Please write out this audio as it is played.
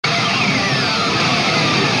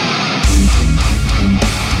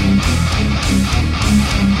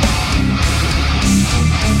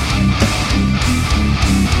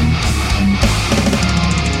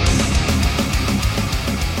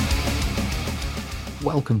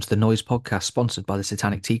Welcome to the Noise Podcast, sponsored by the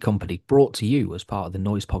Satanic Tea Company, brought to you as part of the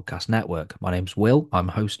Noise Podcast Network. My name's Will.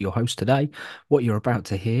 I'm your host today. What you're about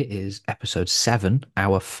to hear is episode 7,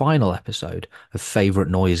 our final episode of Favorite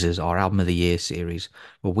Noises, our Album of the Year series,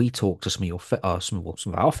 where we talk to some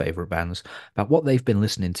of our favorite bands about what they've been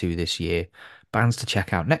listening to this year, bands to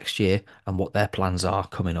check out next year, and what their plans are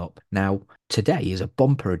coming up. Now, today is a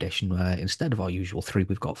bumper edition where instead of our usual 3,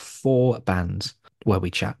 we've got 4 bands where we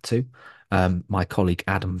chat to. My colleague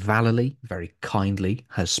Adam Vallely very kindly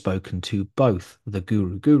has spoken to both the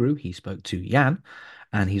Guru, he spoke to Jan,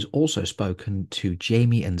 and he's also spoken to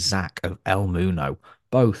Jamie and Zach of El Muno,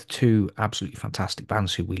 both 2 absolutely fantastic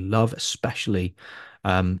bands who we love, especially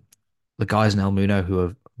um, the guys in El Muno who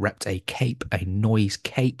have repped a noise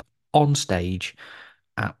cape on stage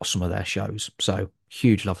at some of their shows. So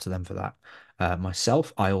huge love to them for that.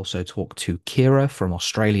 Myself, I also talked to Kira from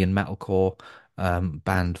Australian metalcore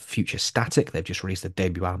band Future Static. They've just released their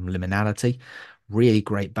debut album, Liminality. Really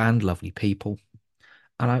great band, lovely people.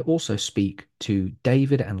 And I also speak to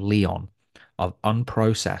David and Leon of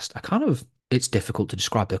Unprocessed. It's difficult to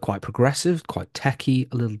describe. They're quite progressive, quite techy,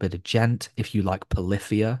 a little bit of gent, if you like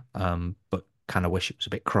Polyphia, but kind of wish it was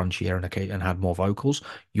a bit crunchier and had more vocals.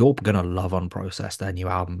 You're going to love Unprocessed. Their new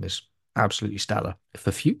album is absolutely stellar.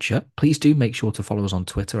 For future, please do make sure to follow us on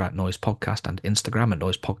Twitter at Noise Podcast and Instagram at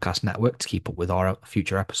Noise Podcast Network to keep up with our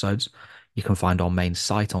future episodes. You can find our main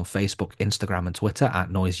site on Facebook, Instagram, and Twitter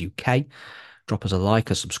at Noise UK. Drop us a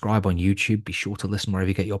like, a subscribe on YouTube. Be sure to listen wherever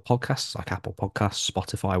you get your podcasts, like Apple Podcasts,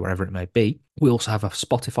 Spotify, wherever it may be. We also have a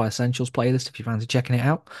Spotify Essentials playlist if you fancy checking it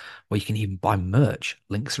out, where you can even buy merch.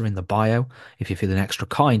 Links are in the bio. If you're feeling extra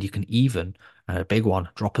kind, you can even, and a big one,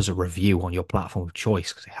 drop us a review on your platform of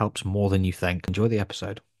choice because it helps more than you think. Enjoy the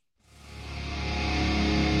episode.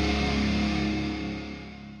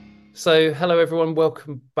 So, hello everyone,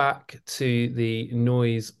 welcome back to the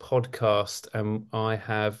Noise podcast. I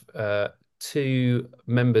have 2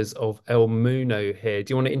 members of El Muno here.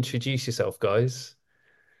 Do you want to introduce yourself, guys?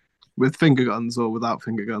 With finger guns or without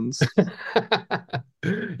finger guns?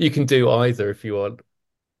 You can do either if you want.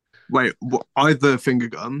 Wait, either finger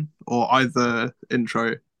gun or either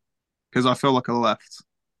intro? Because I feel like I left.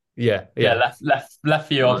 Yeah, Yeah, yeah. left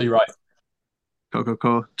for you. I'll Right. do right. Cool, cool,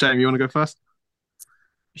 cool. Jamie, you want to go first?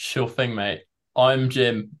 Sure thing, mate. I'm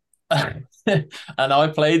Jim, and I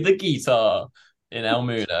played the guitar in El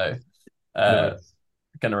Muno. Uh, Nice.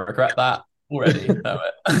 Gonna regret that already. Know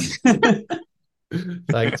it.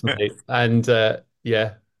 Thanks, mate. And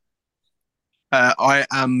yeah, I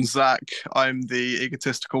am Zach. I'm the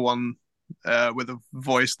egotistical one with a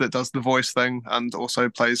voice that does the voice thing and also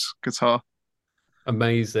plays guitar.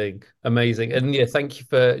 amazing, amazing. And yeah, thank you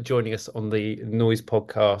for joining us on the Noise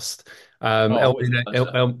podcast. Oh, El always a Muno,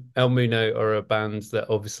 pleasure. El Muno are a band that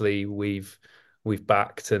obviously we've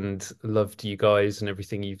backed and loved you guys and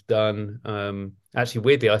everything you've done. Actually,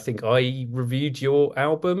 weirdly, I think I reviewed your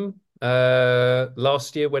album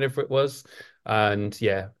last year, whenever it was, and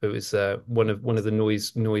yeah, it was one of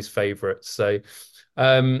the noise favorites. So,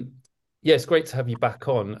 um, yeah, it's great to have you back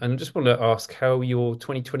on. And I just want to ask how your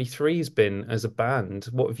 2023 has been as a band.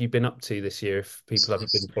 What have you been up to this year? If people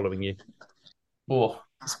haven't been following you. Oh,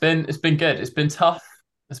 it's been good. It's been tough.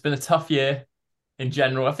 It's been a tough year in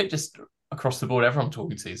general. I think just across the board, everyone I'm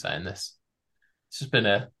talking to is saying this. It's just been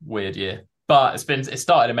a weird year, but it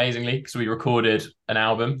started amazingly because we recorded an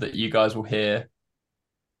album that you guys will hear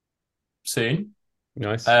soon.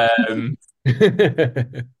 Nice. Um,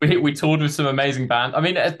 we toured with some amazing band. I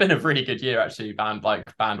mean, it's been a really good year actually, band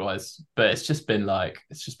wise. But it's just been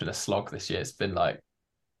a slog this year. It's been like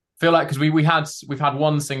feel like because we've had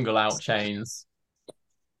one single out, Chains,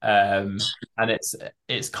 and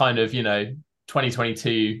it's kind of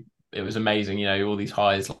 2022. It was amazing, all these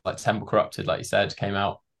highs like Temple Corrupted, like you said, came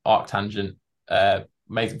out. Arctangent,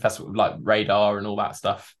 amazing festival like Radar and all that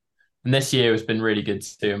stuff. And this year has been really good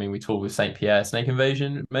too. I mean, we toured with Saint Pierre, Snake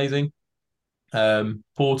Invasion, amazing.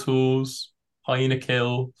 Portals, Hyena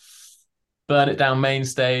Kill, Burn It Down main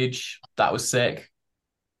stage. That was sick.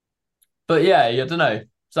 But yeah, I don't know.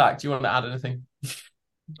 Zach, do you want to add anything?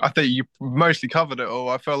 I think you mostly covered it all.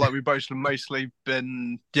 I feel like we've both mostly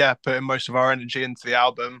been, putting most of our energy into the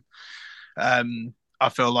album. I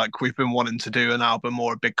feel like we've been wanting to do an album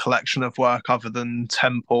or a big collection of work other than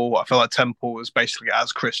Temple. I feel like Temple was basically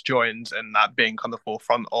as Chris joined and that being kind of the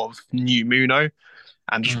forefront of new Muno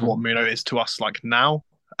and just what Mm. Muno is to us like now.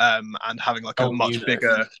 And having like a Oh, much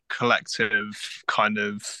bigger collective kind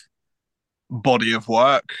of body of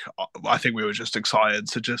work. I think we were just excited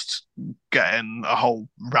to just get in a whole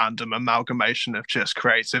random amalgamation of just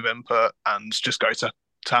creative input and just go to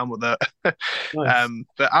town with it. Nice.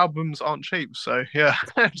 The albums aren't cheap, so yeah,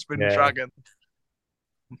 it's been Yeah. dragging.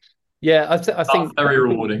 Yeah, I That's think very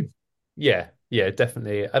rewarding. yeah, yeah,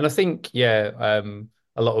 definitely. And I think yeah,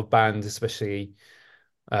 a lot of bands, especially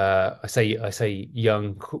I say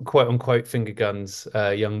young, quote unquote finger guns,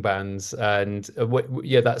 young bands, and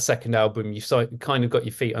yeah, that second album, kind of got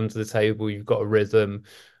your feet under the table, you've got a rhythm,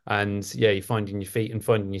 and yeah, you're finding your feet and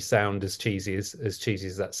finding your sound. As cheesy as cheesy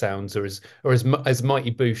as that sounds, or as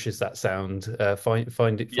mighty boosh as that sound, Yeah.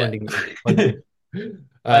 finding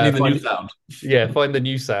Finding the new find sound. yeah, find the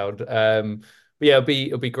new sound. But yeah,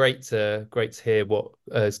 it'll be great to hear what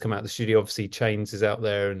has come out of the studio. Obviously, Chains is out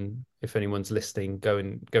there, and if anyone's listening, go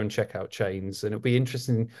and check out Chains. And it'll be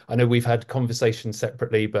interesting. I know we've had conversations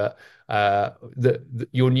separately, but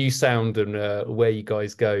your new sound and where you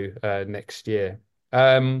guys go next year.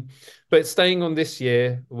 But staying on this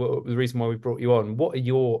year, the reason why we brought you on, what are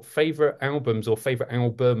your favorite albums or favorite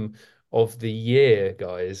album of the year,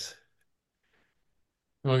 guys?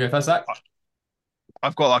 You want to go first, Zach?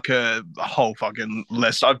 I've got like a whole fucking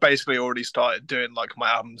list. I've basically already started doing like my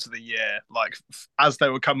albums of the year, like as they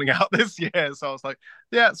were coming out this year. So I was like,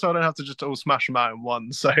 yeah, so I don't have to just all smash them out in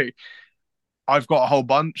one. So I've got a whole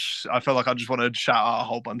bunch. I feel like I just want to shout out a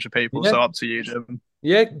whole bunch of people. Yeah, So up to you, Jim.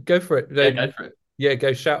 yeah, go for it. Yeah, go for it. Yeah,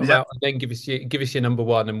 go shout them Yeah, out, and then give us your number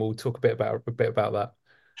one, and we'll talk a bit about that.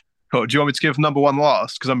 cool. Do you want me to give number one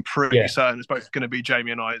last? Because I'm pretty Yeah. certain it's both going to be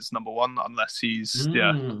Jamie and I's number one, unless he's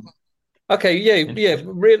yeah. Mm, Okay. Yeah. Yeah.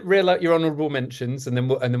 interesting. Reel out your honourable mentions, and then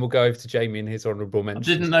we'll go over to Jamie and his honourable I mentions.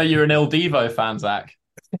 didn't know you were an Il Divo fan, Zach.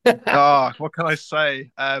 Ah, what can I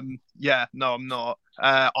say? Yeah, no, I'm not.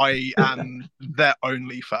 I am their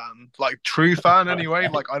only fan, like true fan anyway.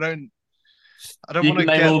 Like I don't You want can to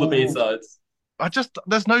name get all the all. B-sides.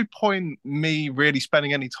 There's no point me really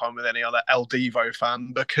spending any time with any other El Divo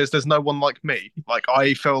fan because there's no one like me. Like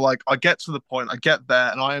I feel like I get to the point, I get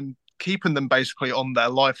there, and I am keeping them basically on their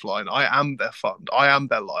lifeline. I am their fund. I am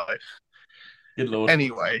their life. Good Lord.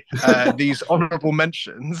 Anyway, these honourable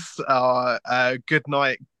mentions are Good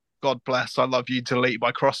Night, God Bless, I Love You, Delete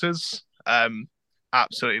by Crosses.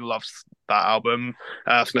 Absolutely loves that album.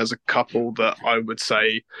 I think there's a couple that I would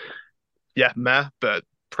say, yeah, meh, but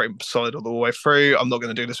pretty solid all the way through. I'm not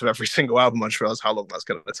going to do this with every single album. I just realised how long that's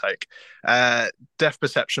going to take. Death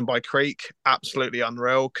Perception by Creek, absolutely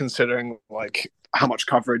unreal, considering like how much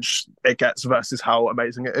coverage it gets versus how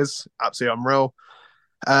amazing it is. Absolutely unreal.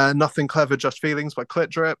 Nothing Clever, Just Feelings by Clit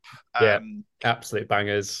Drip. Yeah. Um, Absolute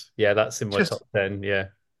bangers. Yeah, that's in my just top 10. Yeah.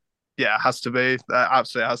 yeah, it has to be.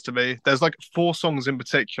 Absolutely has to be. There's like four songs in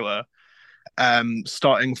particular.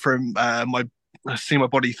 Starting from my See My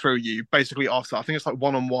Body Through You. Basically, after I think it's like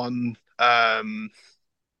One on One.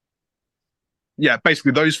 Yeah,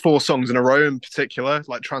 basically those four songs in a row in particular,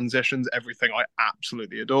 like transitions, everything I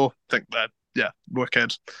absolutely adore. Think they're yeah,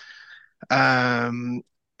 wicked. Um,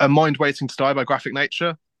 A Mind Waiting to Die by Graphic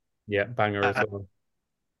Nature. Yeah, banger as Uh, well.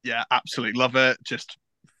 yeah, absolutely love it. Just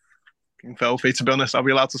filthy, to be honest. Are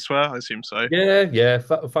we allowed to swear? I assume so. Yeah, yeah.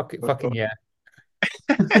 Fucking yeah.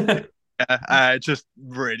 Yeah, just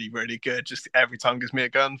really, really good. Just every time gives me a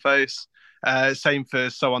gun face. Same for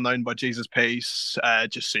So Unknown by Jesus Peace.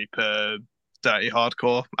 Just super dirty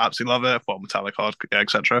hardcore. Absolutely love it. Well, metallic hardcore, yeah,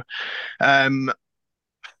 etc. Um,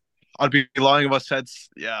 I'd be lying if I said,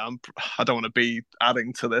 yeah, I don't want to be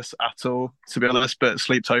adding to this at all, to be honest. But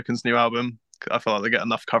Sleep Token's new album, I feel like they get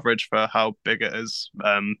enough coverage for how big it is.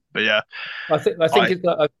 But yeah, I think I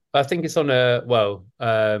it's on a well.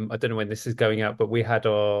 I don't know when this is going out, but we had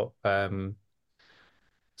our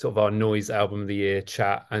sort of our noise album of the year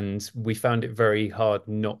chat, and we found it very hard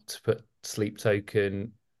not to put Sleep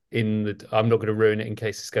Token in the. I'm not going to ruin it in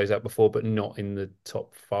case this goes out before, but not in the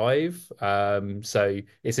top five. So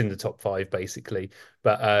it's in the top five basically.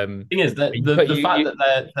 But Thing is that but the fact you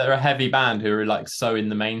that they're a heavy band who are like so in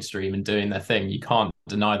the mainstream and doing their thing, you can't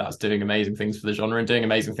deny that's doing amazing things for the genre and doing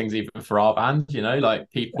amazing things even for our band. You know, like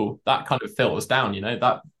people that kind of filters down. You know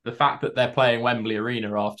that the fact that they're playing Wembley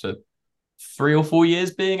Arena after 3 or 4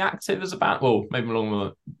 years being active as a band, well, maybe longer,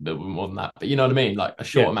 a bit more than that, but you know what I mean, like a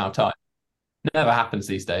short yeah. amount of time. Never happens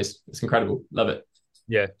these days. It's incredible. Love it.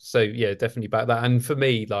 Yeah, so yeah, definitely back that. And for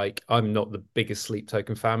me, like I'm not the biggest Sleep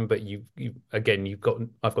Token fan, but you again,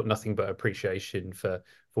 I've got nothing but appreciation for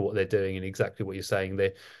what they're doing and exactly what you're saying.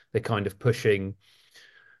 They're kind of pushing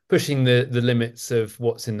the limits of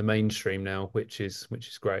what's in the mainstream now, which is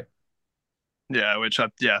great. yeah,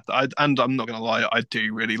 and I'm not gonna lie, I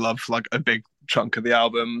do really love like a big chunk of the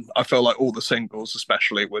album. I feel like all the singles,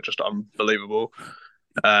 especially, were just unbelievable.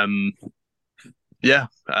 Um, yeah,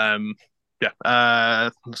 yeah.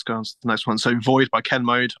 Let's go on to the next one. So Void by Ken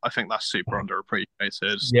Mode. I think that's super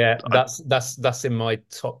underappreciated. Yeah, I, that's in my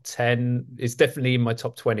top 10. It's definitely in my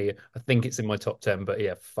top 20. I think it's in my top 10, but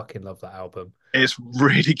yeah, fucking love that album. it's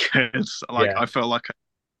really good. Like Yeah. I feel like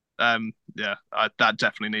yeah, that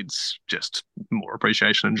definitely needs just more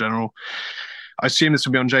appreciation in general. I assume this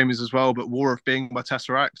will be on Jamie's as well, but War of Being by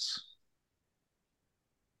Tesseract.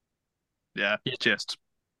 Yeah, Yeah, just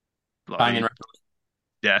banging bloody record.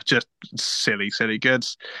 yeah, just silly good.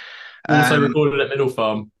 Also Um, recorded at Middle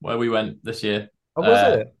Farm where we went this year. Oh, was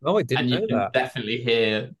Uh, it? Oh, I didn't and you know can that. definitely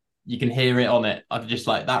hear it on it. I've just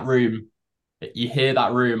like that room. You hear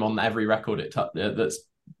that room on every record that's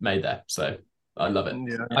made there. So I love it.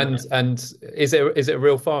 yeah. And is it a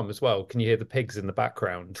real farm as well? Can you hear the pigs in the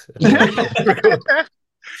background? Record?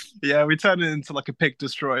 Yeah, we turn it into like a pig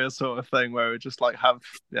destroyer sort of thing where we just like have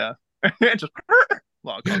yeah, just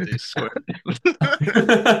well, I can't do squid.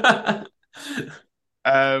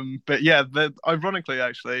 But yeah, ironically,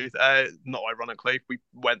 actually, not ironically, we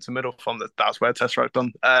went to Middle Farm. That's where Tesseract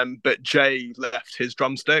done. But Jay left his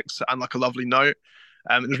drumsticks and like a lovely note.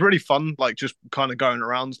 It was really fun, like just kind of going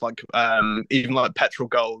around, like even like petrol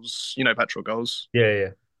goals, petrol goals. Yeah, yeah.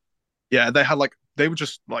 Yeah, they were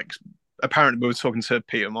just like apparently we were talking to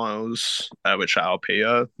Peter Miles, which shout out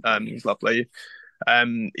Peter, he's lovely.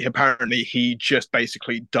 Apparently he just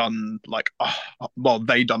basically done like well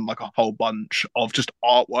they done like a whole bunch of just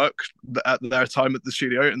artwork at their time at the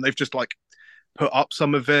studio, and they've just like put up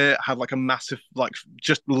some of it, had like a massive like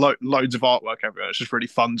just loads of artwork everywhere. It's just really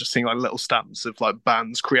fun just seeing like little stamps of like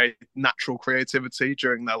bands create natural creativity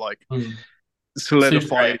during their like Mm. Super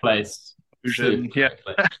solidified great place. Super fusion. Yeah,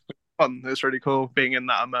 great place. fun. It's really cool being in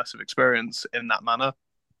that immersive experience in that manner.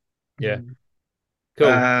 Yeah. Mm. Cool.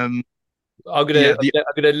 Um, I'm gonna yeah, I'm gonna,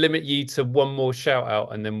 I'm gonna limit you to one more shout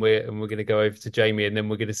out, and then we're gonna go over to Jamie, and then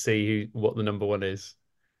we're gonna see what the number one is.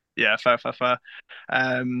 yeah, fair.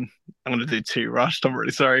 I'm gonna do two rushed. I'm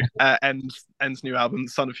really sorry. End's new album,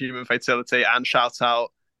 Son of Human Fatality, and shout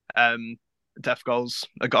out Death Goals,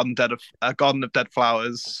 a Garden of Dead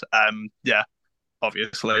Flowers. Yeah,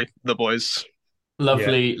 obviously the boys. Yeah,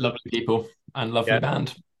 Lovely, lovely people and lovely yeah.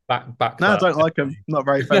 band. Back No, I that. don't like them. Not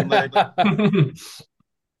very friendly.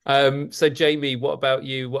 So Jamie, what about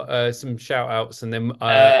you? What some shout outs and then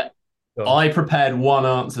uh, go on. I prepared one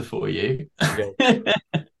answer for you. Okay.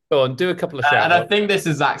 Go on, do a couple of And shout I outs. think this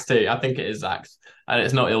is Zach's too. I think it is Zach's. And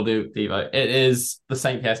it's not Il Devo. It is the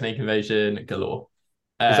St. Pierre Snake Invasion galore.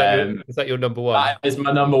 Is that your Um, is that your number one? that is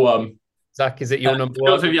my number one. Zach, is it your number To be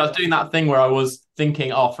honest one? with you, I was doing that thing where I was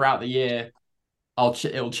thinking, oh, throughout the year,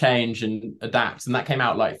 it'll change and adapt. And that came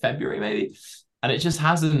out like February, maybe. And it just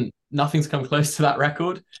hasn't, nothing's come close to that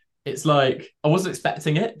record. It's like, I wasn't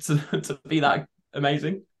expecting it to be that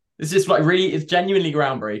amazing. It's just like really, it's genuinely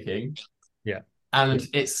groundbreaking. Yeah. And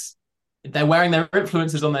they're wearing their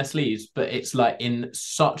influences on their sleeves, but it's like in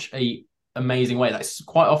such a amazing way. Like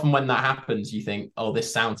quite often when that happens, you think, oh,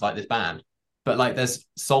 this sounds like this band. But like there's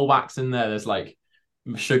soul wax in there, there's like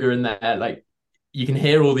sugar in there. Like you can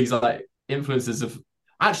hear all these like influences of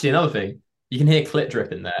actually another thing, you can hear clit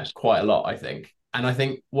drip in there quite a lot, I think. And I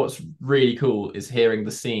think what's really cool is hearing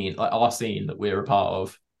the scene, like our scene that we're a part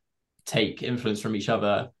of, take influence from each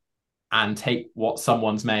other and take what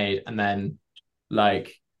someone's made and then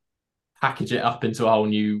like package it up into a whole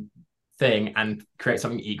new thing and create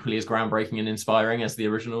something equally as groundbreaking and inspiring as the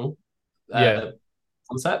original Yeah.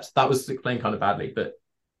 concept. That was explained kind of badly, but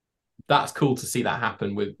that's cool to see that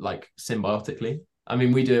happen with like symbiotically. I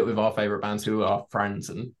mean, we do it with our favorite bands who are friends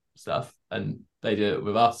and stuff, and they do it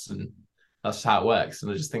with us, and that's just how it works.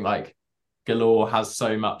 And I just think like Galore has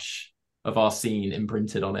so much of our scene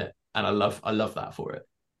imprinted on it, and I love that for it.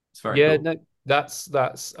 It's very Yeah, cool. no, that's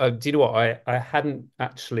do you know what? I hadn't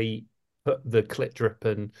actually put the clit drip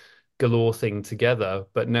and galore thing together,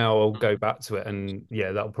 but now I'll go back to it and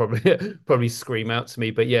yeah, that'll probably probably scream out to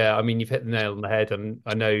me. But yeah, I mean you've hit the nail on the head, and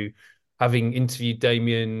I know having interviewed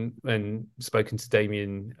Damien and spoken to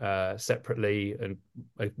Damien separately, and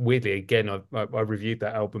weirdly again I reviewed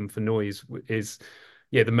that album for Noise, is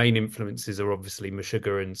yeah, the main influences are obviously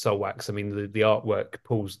Meshuggah and Soulwax. I mean, the artwork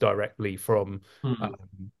pulls directly from Hmm.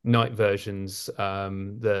 Night Version's,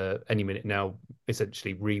 the Any Minute Now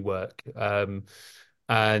essentially rework.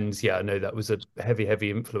 And yeah, I know that was a heavy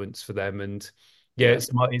influence for them. And yeah, Yeah.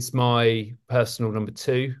 it's my personal number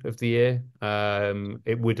two of the year.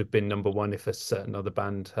 It would have been number one if a certain other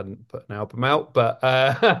band hadn't put an album out, but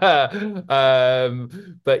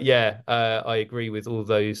yeah, I agree with all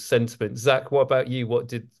those sentiments. Zach, what about you? What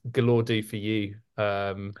did Galore do for you?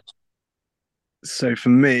 So for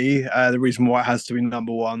me, the reason why it has to be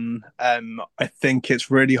number one, I think it's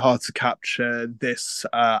really hard to capture this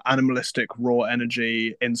animalistic raw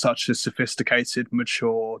energy in such a sophisticated,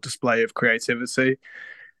 mature display of creativity.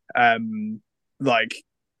 Um, like,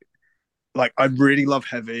 like I really love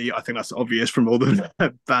heavy. I think that's obvious from all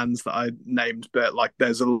the bands that I named, but like,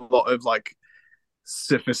 there's a lot of like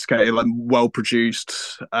sophisticated, like well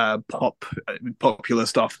produced popular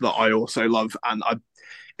stuff that I also love, and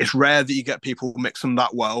it's rare that you get people mix them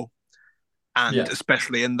that well, and Yeah.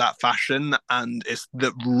 especially in that fashion. And it's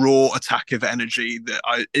the raw attack of energy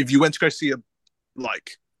that if you went to go see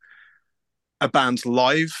like a band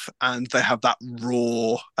live and they have that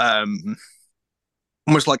raw,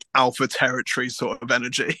 almost like alpha territory sort of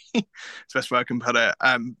energy, it's the best way I can put it.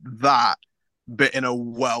 That but in a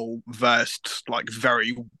well versed, like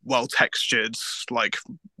very well textured, like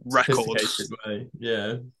Sophisticated records. way.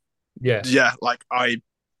 Yeah. Yeah. Yeah, like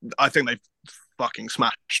I think they fucking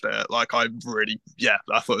smashed it. Like I really, yeah,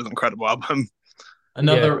 I thought it was an incredible album.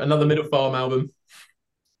 Yeah. Another Middle Farm album.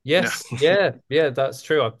 Yeah, Yes. Yeah. Yeah. That's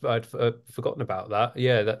true. I'd forgotten about that.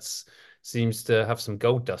 Yeah. That's seems to have some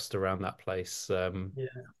gold dust around that place. Yeah.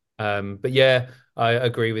 But yeah, I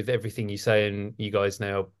agree with everything you say, and you guys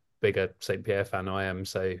now bigger St. Pierre fan I am.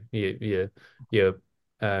 So you're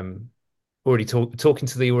already talking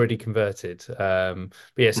to the already converted. But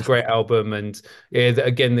yeah, it's a great album, and yeah,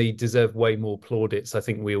 again, they deserve way more plaudits. I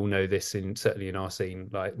think we all know this, in certainly in our scene,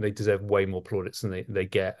 like they deserve way more plaudits than they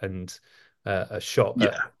get, and a shot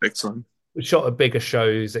yeah, big time. at bigger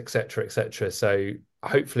shows, etc., etc. So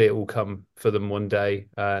hopefully it will come for them one day,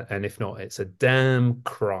 and if not, it's a damn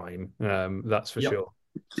crime. That's for Yep. sure.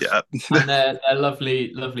 Yeah, And they're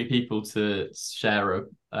lovely, lovely people to share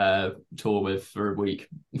a tour with for a week.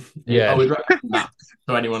 I Yeah. would recommend that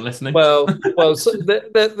to anyone listening. So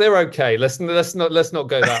they're okay. Let's not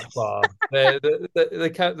go that far.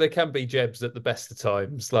 They can be jebs at the best of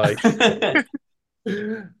times. Like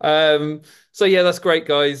so yeah, that's great,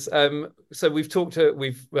 guys. So we've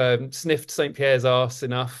sniffed St. Pierre's arse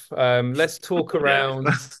enough. Let's talk Yeah. around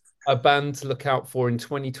a band to look out for in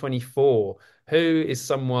 2024. Who is Or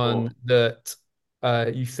someone that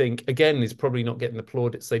you think again is probably not getting the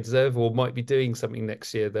plaudits they deserve, or might be doing something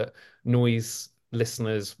next year that noise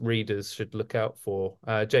listeners, readers should look out for?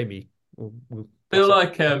 Jamie, we'll feel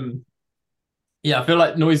pass it. like I feel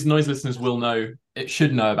like noise listeners will know it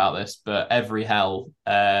should know about this, but Every Hell,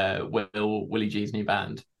 Willie G's new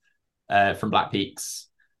band from Black Peaks.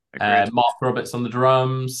 agreed. Mark Roberts on the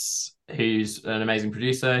drums, who's an amazing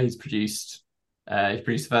producer. He's produced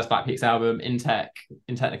the first Black Peaks album, in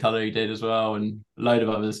Technicolor he did as well, and a load of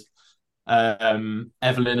others.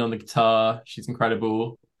 Evelyn on the guitar, she's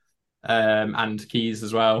incredible, and keys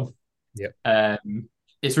as well. Yep.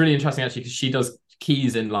 It's really interesting actually because she does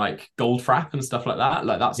keys in like Goldfrapp and stuff like that.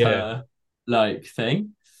 Like that's Yeah. her like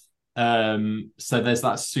thing. So there's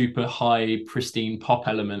that super high, pristine pop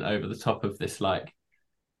element over the top of this like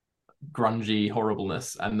grungy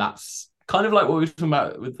horribleness, and that's kind of like what we were talking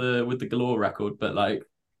about with the Galore record. But like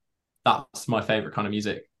that's my favorite kind of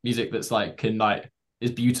music that's like can like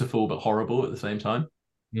is beautiful but horrible at the same time.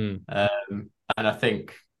 Mm. And I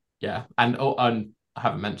think yeah, and I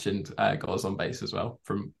haven't mentioned Goz on bass as well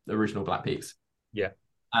from the original Black Peaks. Yeah.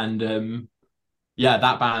 And yeah,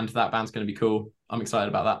 that band's going to be cool. I'm excited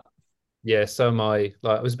about that. Yeah, so am I.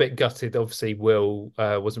 Like, I was a bit gutted. Obviously, Will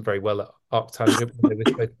wasn't very well at Arctangent when they were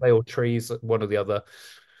supposed to play, or Trees, one or the other.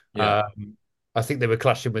 Yeah. I think they were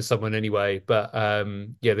clashing with someone anyway. But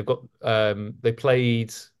yeah, they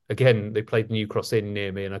played again. They played New Cross Inn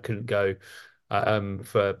near me, and I couldn't go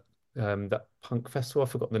for that punk festival. I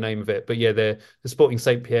forgot the name of it. But yeah, they're supporting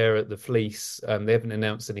Saint Pierre at the Fleece. They haven't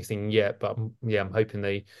announced anything yet, but yeah, I'm hoping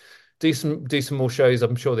they do some more shows.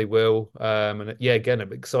 I'm sure they will. And yeah, again,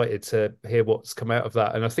 I'm excited to hear what's come out of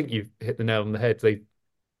that. And I think you've hit the nail on the head.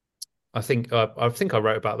 I think I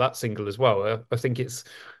wrote about that single as well. I think it's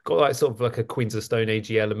got like sort of like a Queens of Stone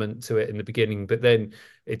Age element to it in the beginning, but then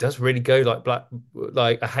it does really go like Black.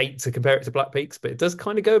 Like I hate to compare it to Black Peaks, but it does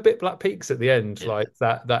kind of go a bit Black Peaks at the end, Yeah. like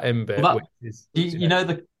that end bit, Well, which is you know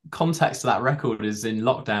the context of that record is in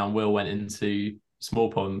lockdown. Will went into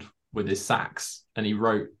Small Pond with his sax, and he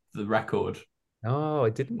wrote the record Oh, I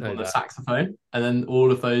didn't know on the that. saxophone, and then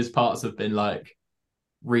all of those parts have been like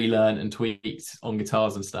relearned and tweaked on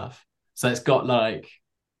guitars and stuff. So it's got like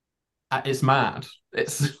it's mad.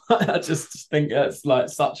 It's I just think it's like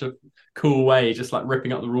such a cool way, just like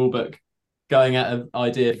ripping up the rule book, going at an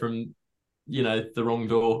idea from the wrong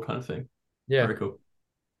door kind of thing. Yeah. Very cool.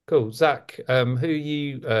 Cool. Zach, who are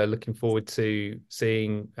you looking forward to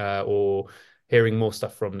seeing or hearing more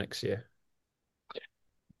stuff from next year?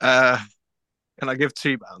 Uh, Can I give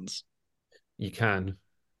two bands? You can.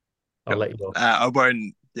 I'll Cool. let you off. I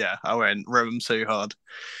won't. Yeah, I won't rip them too hard.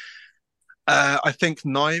 I think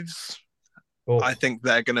Knives. Oh, I think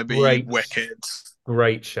they're going to be great, wicked.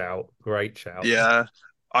 great shout. Great shout. Yeah.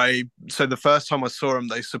 So the first time I saw them,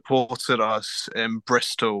 they supported us in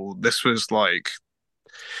Bristol. This was like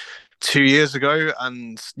 2 years ago,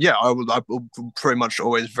 and yeah, I will pretty much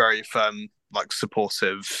always very like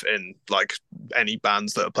supportive in like any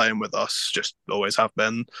bands that are playing with us. Just always have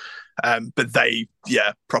been. But they,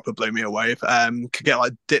 yeah, proper blew me away. Could get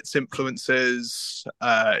like Dit's influences.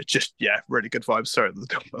 Just yeah, really good vibes. Sorry, the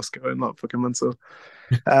dumbbells going like fucking mental.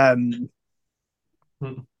 Um,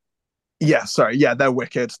 yeah, sorry, yeah, they're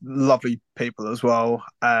wicked, lovely people as well.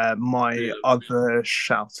 My other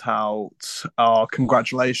shout out are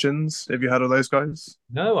Congratulations. Have you heard of those guys?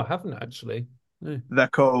 No, I haven't actually. No. They're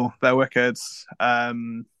cool. They're wicked. How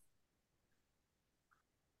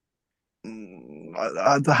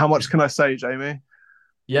much can I say, Jamie?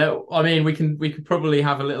 Yeah, I mean, we could probably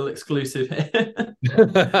have a little exclusive here.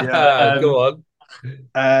 Yeah. Go on.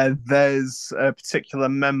 There's a particular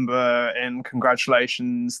member in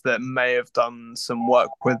Congratulations that may have done some work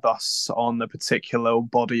with us on a particular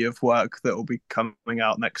body of work that will be coming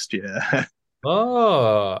out next year.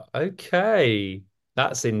 Oh, okay.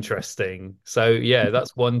 That's interesting. So yeah,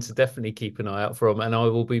 that's one to definitely keep an eye out from, and I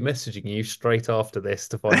will be messaging you straight after this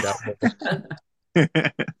to find out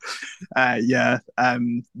more. Yeah,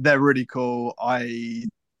 they're really cool. I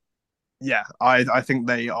think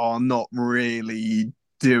they are not really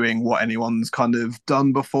doing what anyone's kind of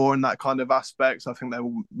done before in that kind of aspect. I think they're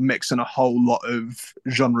mixing a whole lot of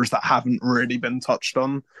genres that haven't really been touched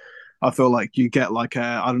on. I feel like you get like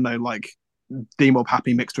I don't know, like Demob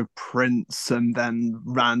Happy mixed with Prince, and then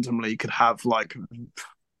randomly could have like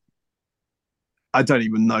I don't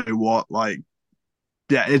even know what like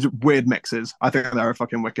yeah, it's weird mixes. I think they're a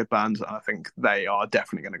fucking wicked band. And I think they are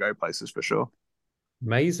definitely going to go places for sure.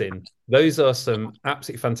 Amazing. Those are some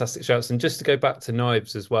absolutely fantastic shouts. And just to go back to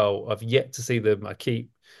Knives as well, I've yet to see them. I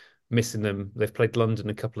keep missing them. They've played London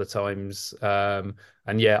a couple of times. And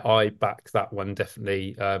yeah, I back that one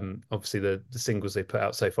definitely. Obviously the singles they put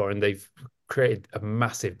out so far, and they've created a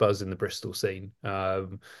massive buzz in the Bristol scene.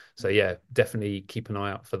 So yeah, definitely keep an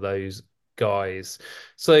eye out for those guys.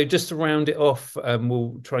 So just to round it off,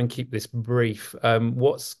 we'll try and keep this brief.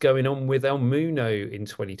 What's going on with El Muno in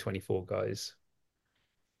 2024, guys?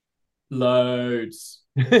 Loads.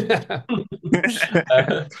 uh,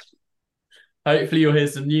 Hopefully you'll hear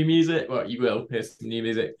some new music. Well, you will hear some new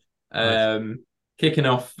music. Nice. Kicking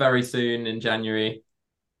off very soon in January.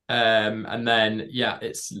 And then yeah,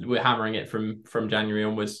 we're hammering it from January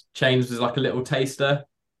onwards. Chains was like a little taster.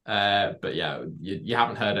 But yeah, you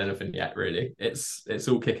haven't heard anything yet, really. It's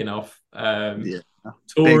all kicking off. Yeah. Big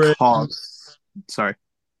Touring. hard. Sorry.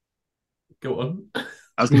 Go on.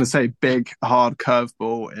 I was going to say big hard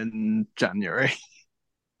curveball in January.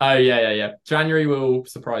 Oh yeah. January will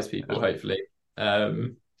surprise people, hopefully.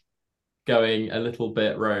 Going a little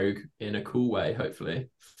bit rogue in a cool way, hopefully.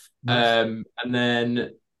 Nice. And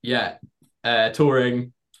then yeah,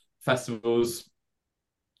 touring, festivals,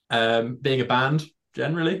 being a band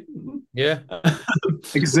generally. Yeah.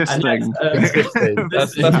 Existing.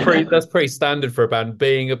 That's pretty standard for a band.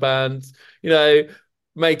 Being a band, you know,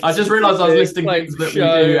 making. I just realised I was listing playing things that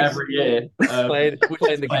shows, we do every year, which playing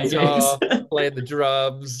is the play guitar, gigs. playing the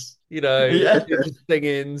drums, you know, Yeah.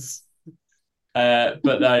 singings. But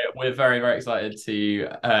no, we're very, very excited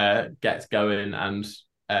to get going and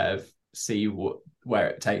see where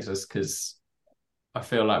it takes us, because I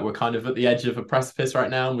feel like we're kind of at the edge of a precipice right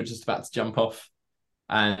now and we're just about to jump off,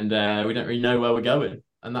 and we don't really know where we're going,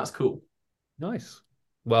 and that's cool. Nice.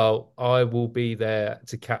 Well, I will be there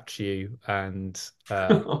to catch you, and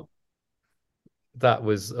that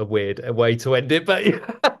was a weird way to end it, but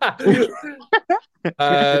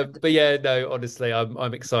but yeah, no, honestly,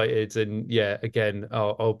 I'm excited, and yeah, again,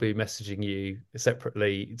 I'll be messaging you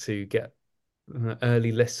separately to get an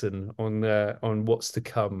early listen on what's to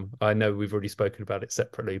come. I know we've already spoken about it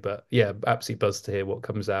separately, but yeah, absolutely buzzed to hear what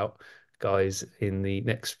comes out, guys, in the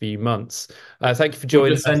next few months. Thank you for We'll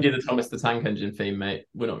joining just us. send you the Thomas the Tank Engine theme, mate.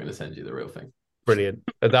 We're not going to send you the real thing. Brilliant.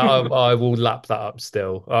 That I will lap that up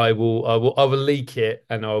still. I will leak it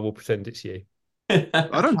and I will pretend it's you.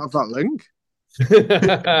 I don't have that link.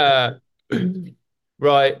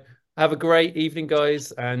 Right. Have a great evening,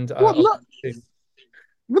 guys, and What? I'll No, see you soon.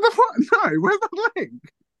 what the fuck? No, where's that link?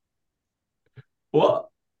 What?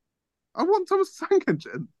 I want Thomas the Tank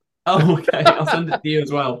Engine. Oh, okay. I'll send it to you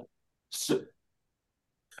as well.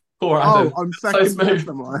 Poor Oh, Adam. I'm So second smooth. best,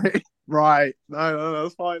 am I? Right. No,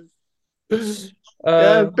 that's fine. Yeah,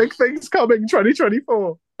 Um, big things coming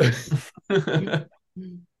 2024.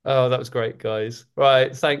 oh, that was great, guys.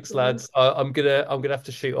 Right, thanks, lads. I'm gonna have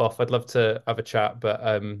to shoot off. I'd love to have a chat, but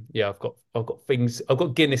yeah, I've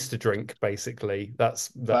got Guinness to drink, basically. That's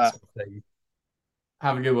Fair. the thing.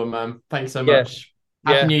 Have a good one, man. Thanks so Yeah, much.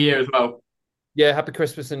 Happy yeah, New Year as well. yeah. Happy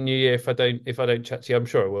Christmas and New Year if I don't chat to you. I'm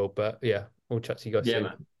sure I will, but yeah, we'll chat to you guys Yeah, soon.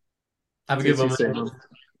 man. Have a See good you one, soon, man. man.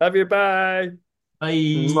 Love you, bye. Bye.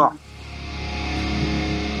 Mwah.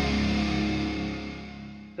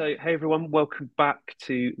 So, hey everyone, welcome back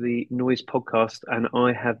to the Noise podcast. And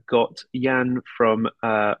I have got Jan from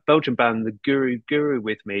Belgian band The Guru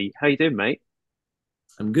with me. How you doing, mate?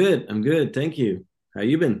 I'm good. I'm good. Thank you. How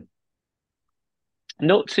you been?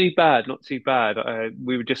 Not too bad, not too bad.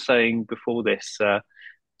 We were just saying before this,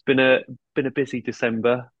 it's been a busy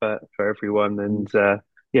December for everyone, and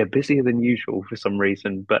yeah, busier than usual for some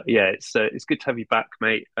reason. But yeah, it's good to have you back,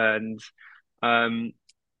 mate. And um,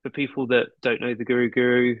 for people that don't know the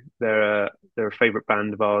Guru, they're a favourite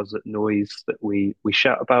band of ours at Noise that we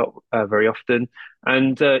shout about very often.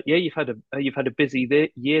 And yeah, you've had a busy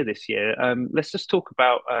year this year. Let's just talk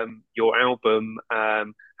about your album.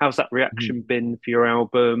 How's that Mhm. reaction been for your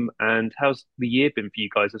album, and how's the year been for you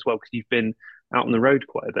guys as well? Because you've been out on the road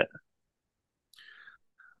quite a bit.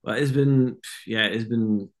 Well, it's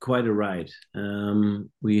been quite a ride.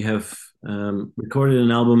 We have recorded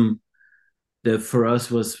an album that for us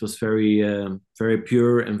was very very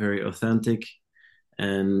pure and very authentic,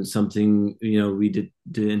 and something we did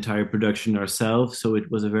the entire production ourselves. So it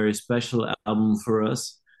was a very special album for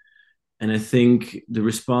us, and I think the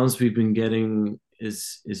response we've been getting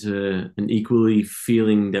is an equally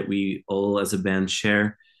feeling that we all as a band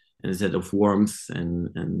share, and is that of warmth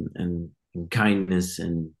and kindness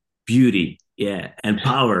and beauty, yeah, and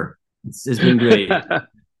power. It's been great.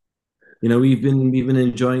 We've been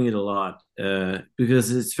enjoying it a lot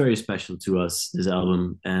because it's very special to us, this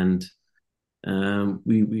album. And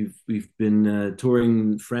we've been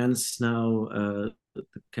touring France now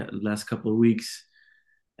the last couple of weeks,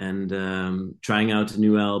 and trying out a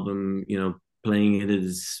new album, playing it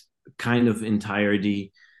as kind of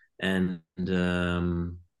entirety, and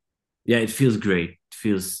yeah, it feels great. It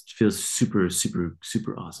feels super, super,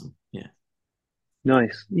 super awesome. Yeah.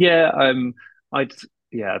 Nice. Yeah, I'd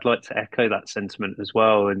I'd like to echo that sentiment as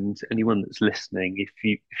well. And anyone that's listening, if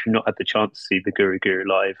you've not had the chance to see the Guru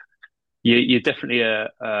live, you're definitely a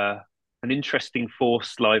an interesting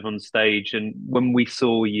force live on stage. And when we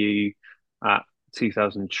saw you at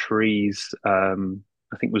 2000 Trees, I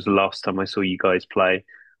think was the last time I saw you guys play.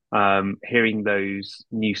 Hearing those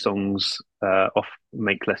new songs off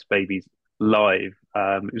Make Less Babies live,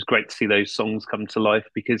 it was great to see those songs come to life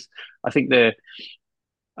because I think they're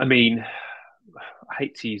I mean, I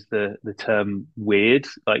hate to use the term weird.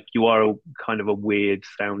 Like you are a kind of a weird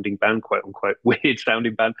sounding band, quote unquote, weird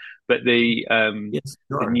sounding band. But Yes,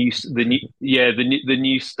 the sure. new the new yeah the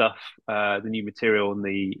new stuff, the new material on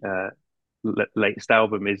the latest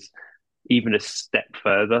album is even a step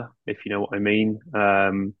further, if you know what I mean.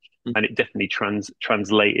 And it definitely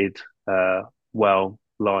translated well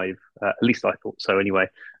live. At least I thought so, anyway.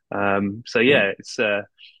 So Yeah. yeah,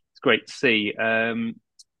 it's great to see.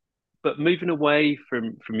 But moving away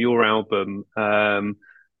from your album, Mhm.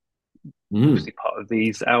 obviously part of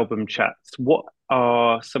these album chats, what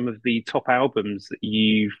are some of the top albums that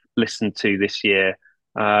you've listened to this year?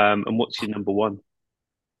 And what's your number one?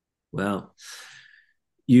 Well,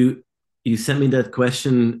 you you sent me that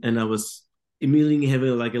question, and I was immediately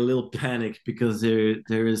having like a little panic because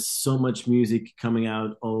there is so much music coming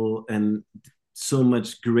out, all and so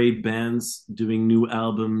much great bands doing new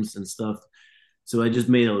albums and stuff. So I just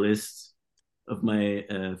made a list of my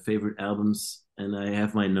favorite albums, and I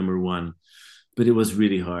have my number one. But it was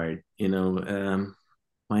really hard, my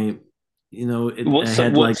I What's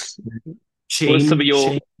had like what's what's some of Shame.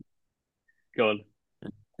 your go on?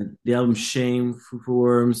 The album Shame for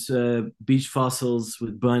Worms, Beach Fossils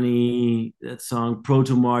with Bunny, that song,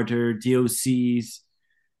 Proto Martyr, DOCs.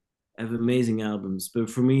 Have amazing albums. But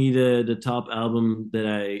for me, the top album that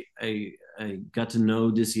I got to know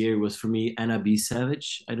this year was, for me, Anna B.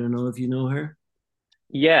 Savage. I don't know if you know her.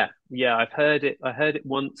 Yeah, I've heard it. I heard it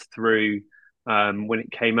once through when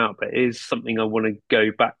it came out, but it is something I want to go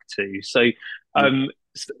back to. So, um,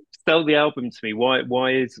 sell the album to me.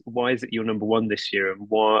 Why is it your number one this year, and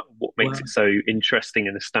what makes Well, it so interesting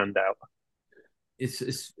and a standout?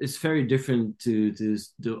 it's very different to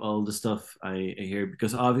do all the stuff I hear,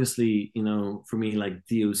 because obviously, for me, like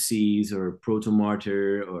DOCs or Proto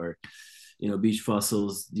Martyr or Beach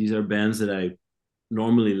Fossils, these are bands that I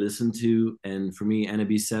normally listen to, and for me, Anna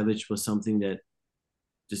B. Savage was something that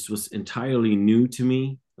this was entirely new to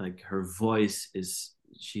me. Like her voice is,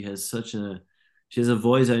 she has a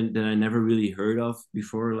voice that I never really heard of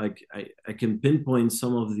before. Like I can pinpoint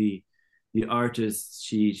some of the artists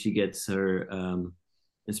she gets her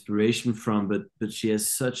inspiration from, but she has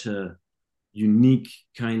such a unique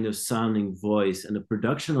kind of sounding voice, and the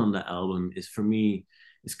production on the album is, for me,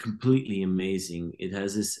 is completely amazing. It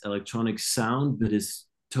has this electronic sound, but it's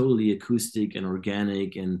totally acoustic and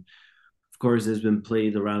organic, and of course there's been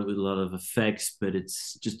played around with a lot of effects, but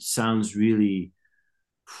it's just sounds really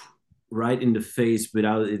right in the face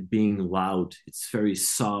without it being loud. It's very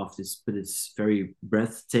soft, but it's very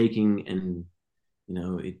breathtaking, and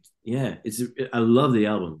I love the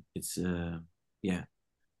album. It's yeah,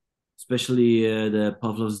 especially the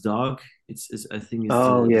Pavlov's Dog. It's I think it's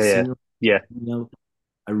Oh the yeah, yeah, single. yeah.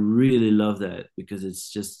 I really love that because it's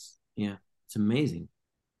just, it's amazing.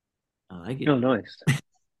 I like it. Oh, nice.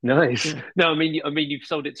 Nice. Yeah. No, I mean, you've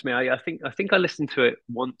sold it to me. I think I listened to it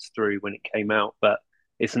once through when it came out, but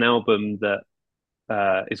it's an album that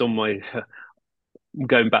is on my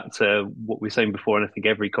going back to what we were saying before, and I think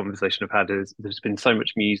every conversation I've had is there's been so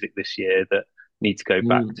much music this year that need to go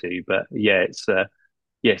back Mm. to. But yeah,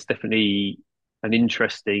 it's definitely an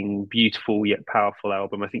interesting, beautiful yet powerful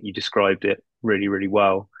album. I think you described it really, really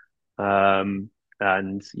well. Um,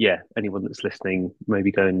 and yeah, anyone that's listening,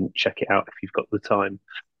 maybe go and check it out if you've got the time.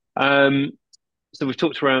 Um, so we've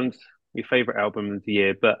talked around your favorite album of the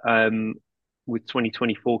year, but with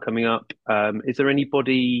 2024 coming up, is there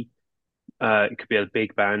anybody? It could be a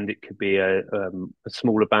big band, it could be a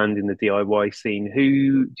smaller band in the DIY scene.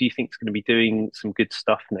 Who do you think is going to be doing some good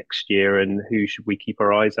stuff next year, and who should we keep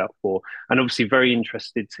our eyes out for? And obviously, very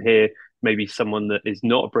interested to hear maybe someone that is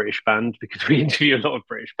not a British band because we interview a lot of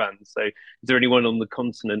British bands. So, is there anyone on the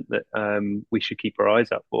continent that we should keep our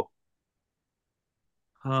eyes out for?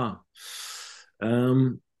 Huh.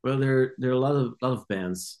 Well, there are a lot of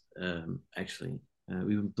bands, actually.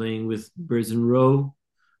 We've been playing with Birds and Row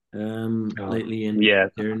Oh, lately, and yeah,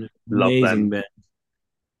 they're an love amazing them.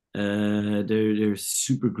 band. They're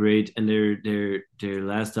super great, and their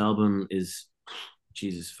last album is,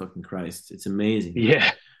 Jesus fucking Christ, it's amazing.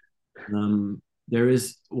 Yeah, There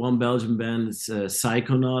is one Belgian band, it's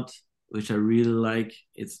Psychonaut, which I really like.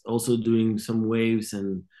 It's also doing some waves,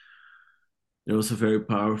 and they're also very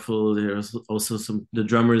powerful. There's also some. The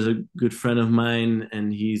drummer is a good friend of mine,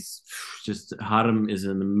 and he's just Harem is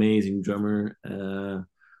an amazing drummer.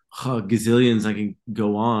 Gazillions I can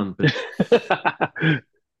go on, but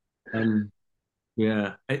um,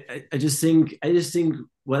 yeah, I just think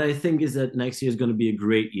what I think is that next year is going to be a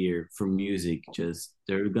great year for music. Just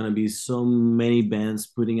there are going to be so many bands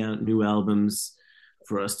putting out new albums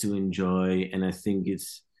for us to enjoy, and I think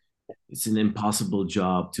it's an impossible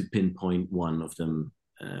job to pinpoint one of them.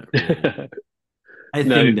 Really, I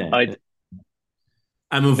no, think that I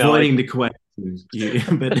I'm no, I avoiding the question,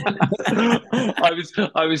 but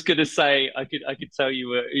I was gonna say I could tell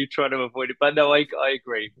you're trying to avoid it, but no, I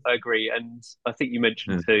agree, and I think you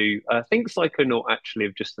mentioned too. I think Psychonaut actually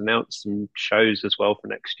have just announced some shows as well for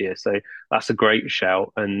next year, so that's a great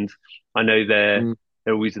shout. And I know they're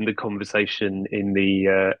always in the conversation in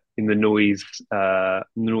the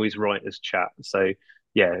noise writers chat. So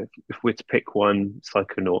yeah, if we're to pick one,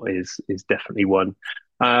 Psychonaut is definitely one.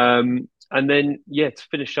 And then, yeah, to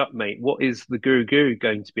finish up, mate, what is the Guru Guru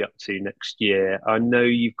going to be up to next year? I know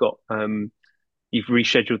you've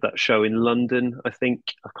rescheduled that show in London. I think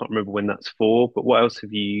I can't remember when that's for, but what else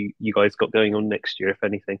have you guys got going on next year, if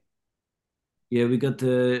anything? yeah, we got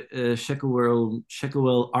the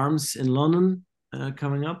Shacklewell Arms in London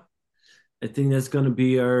coming up. I think that's going to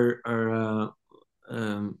be our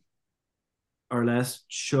last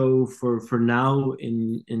show for now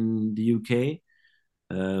in the UK.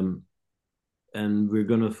 Um, and we're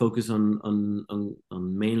gonna focus on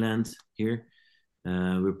mainland here.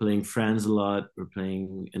 We're playing France a lot. We're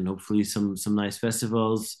playing, and hopefully some nice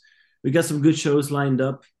festivals. We got some good shows lined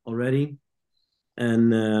up already,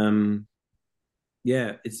 and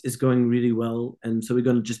yeah, it's going really well. And so we're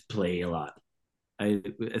gonna just play a lot. I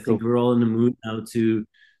think Cool. we're all in the mood now to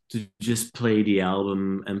just play the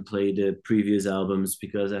album and play the previous albums,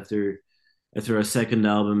 because after our second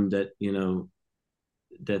album,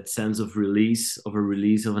 that sense of release of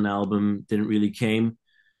an album didn't really came.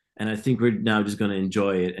 And I think we're now just going to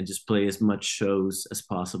enjoy it and just play as much shows as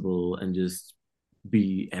possible and just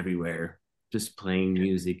be everywhere, just playing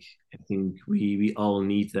music. I think we all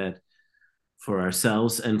need that for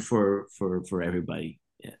ourselves and for everybody.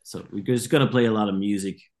 Yeah, so we're just going to play a lot of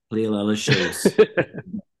music, play a lot of shows.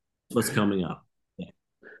 What's coming up? Yeah.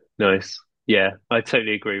 Nice. Yeah, I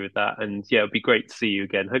totally agree with that. And yeah, it'd be great to see you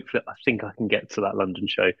again. Hopefully, I think I can get to that London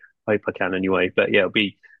show. I hope I can anyway. But yeah, it'll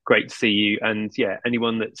be great to see you. And yeah,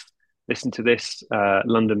 anyone that's listened to this,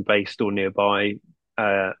 London based or nearby,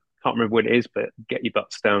 can't remember what it is, but get your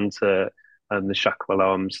butts down to the Shackle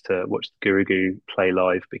Arms to watch the Guru Goo play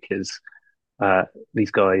live because uh,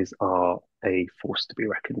 these guys are a force to be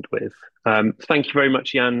reckoned with. Thank you very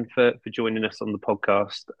much, Jan, for joining us on the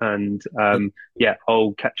podcast. And yeah,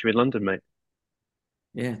 I'll catch you in London, mate.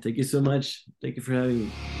 Yeah, thank you so much. Thank you for having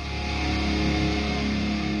me.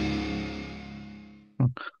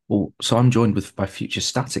 Well, so I'm joined with by Future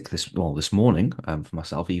Static this morning, for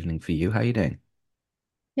myself, evening for you. How you doing?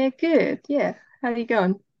 Yeah, good. Yeah. How are you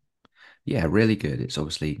going? Yeah, really good. It's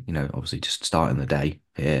obviously just starting the day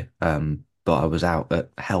here. But I was out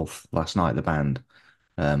at Health last night, the band,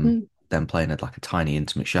 Mm. then playing at like a tiny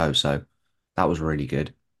intimate show, so that was really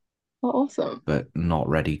good, Oh, awesome. but not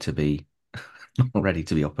ready to be not ready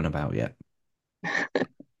to be up and about yet.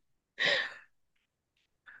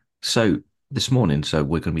 So this morning, so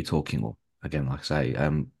we're going to be talking, well, again, like I say,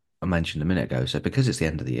 I mentioned a minute ago. So because it's the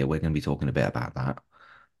end of the year, we're going to be talking a bit about that.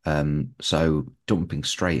 So jumping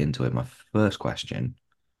straight into it, my first question,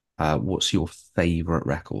 what's your favorite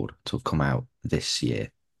record to have come out this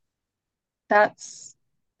year? That's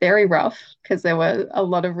very rough because there were a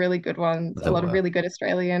lot of really good ones, a There lot of were. really good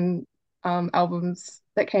Australian albums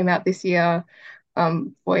that came out this year.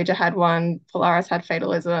 Voyager had one, Polaris had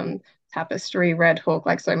Fatalism, Tapestry, Red Hook,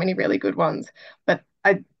 like so many really good ones. But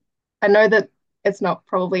I know that it's not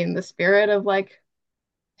probably in the spirit of like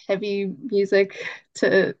heavy music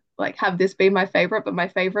to like have this be my favorite, but my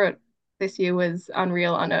favorite this year was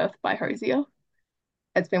Unreal Unearthed by Hosier.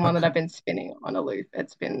 It's been one that Okay. I've been spinning on a loop.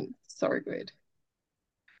 It's been so good.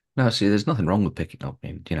 No, see, there's nothing wrong with picking up.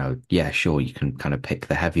 Yeah, sure, you can kind of pick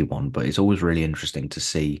the heavy one, but it's always really interesting to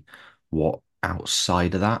see what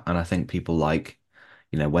outside of that. And I think people like,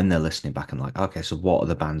 when they're listening back and like, okay, so what are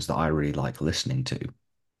the bands that I really like listening to?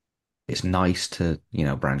 It's nice to,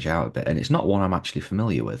 branch out a bit. And it's not one I'm actually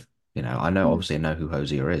familiar with. Mm. Obviously I know who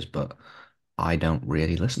Hosier is, but I don't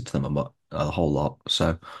really listen to them a whole lot.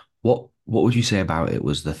 So what would you say about it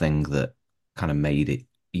was the thing that kind of made it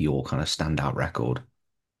your kind of standout record?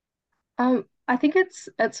 I think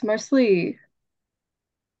it's mostly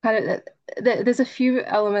kind of there's a few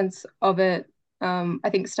elements of it. I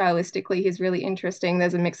think stylistically he's really interesting.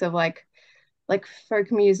 There's a mix of like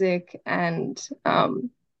folk music and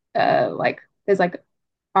like there's like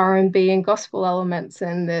R&B and gospel elements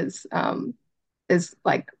and there's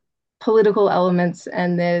like political elements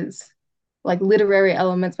and there's like literary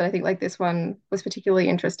elements, but I think like this one was particularly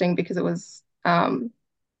interesting because it was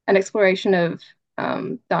an exploration of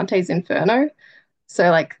Dante's Inferno. So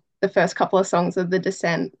like the first couple of songs of the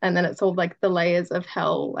Descent, and then it's all like the layers of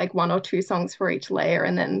hell, like one or two songs for each layer,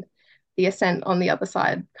 and then the Ascent on the other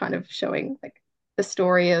side, kind of showing like the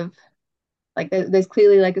story of like there's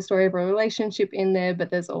clearly like a story of a relationship in there,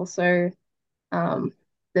 but there's also um,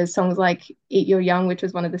 there's songs like Eat Your Young, which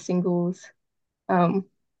was one of the singles, um,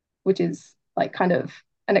 which is like kind of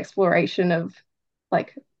an exploration of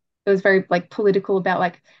like it was very like political about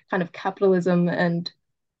like kind of capitalism and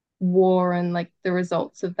war and like the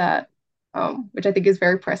results of that, which I think is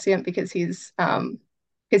very prescient because he's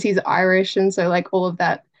Irish and so like all of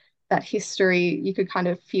that history you could kind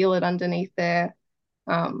of feel it underneath there.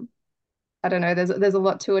 Um, I don't know, there's a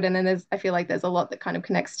lot to it, and then there's I feel like there's a lot that kind of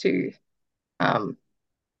connects to um,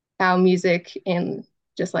 our music in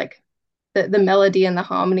just like the melody and the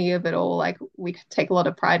harmony of it all. Like we take a lot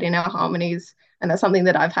of pride in our harmonies, and that's something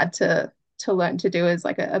that I've had to learn to do as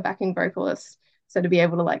like a backing vocalist. So to be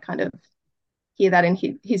able to like kind of hear that in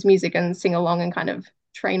his music and sing along and kind of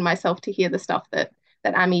train myself to hear the stuff that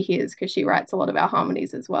Amy hears because she writes a lot of our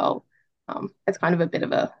harmonies as well. It's kind of a bit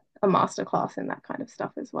of a masterclass in that kind of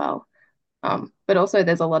stuff as well. But also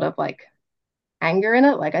there's a lot of like anger in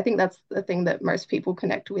it. Like I think that's the thing that most people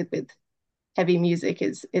connect with heavy music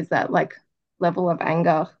is that like level of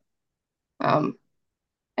anger. Um,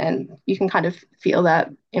 and you can kind of feel that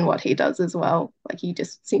in what he does as well. Like he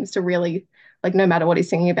just seems to really like no matter what he's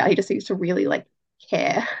singing about, he just seems to really like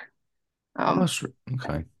care. Um,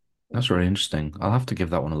 Okay. That's really interesting. I'll have to give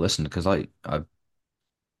that one a listen because I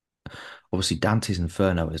obviously Dante's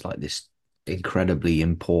Inferno is like this incredibly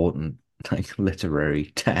important like literary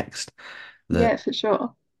text yeah, that for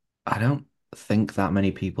sure. I don't think that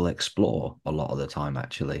many people explore a lot of the time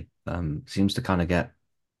actually. Seems to kind of get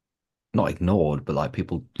not ignored, but like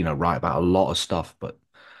people, write about a lot of stuff, but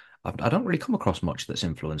I don't really come across much that's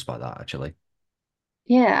influenced by that actually.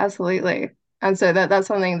 Yeah, absolutely. And so that's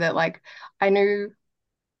something that like I knew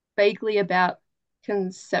vaguely about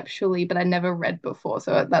conceptually, but I never read before.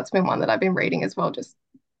 So that's been one that I've been reading as well, just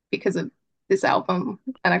because of this album.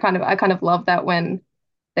 And I kind of love that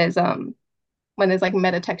there's um when there's like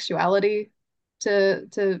metatextuality to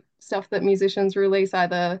stuff that musicians release,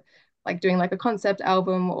 either like doing like a concept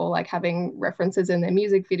album or like having references in their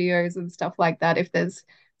music videos and stuff like that. If there's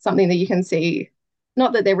something that you can see,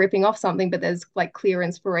 not that they're ripping off something, but there's like clear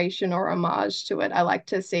inspiration or homage to it. I like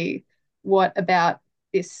to see what about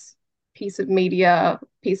this piece of media,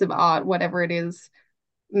 piece of art, whatever it is,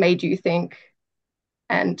 made you think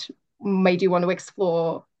and made you want to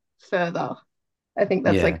explore further. I think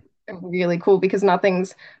that's Yeah. like really cool because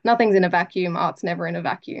nothing's in a vacuum. Art's never in a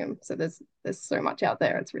vacuum. So there's so much out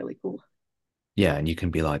there. It's really cool. Yeah, and you can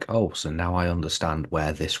be like, oh, so now I understand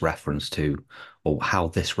where this reference to, or how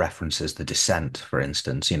this references the descent, for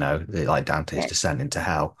instance, like Dante's Yeah, descent into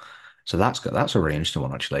hell. So that's a really interesting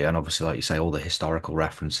one, actually. And obviously, like you say, all the historical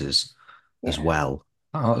references as yeah, well.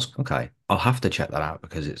 Oh, that's okay. I'll have to check that out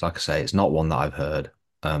because it's like I say, it's not one that I've heard,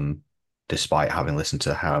 despite having listened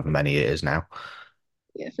to however many it is now.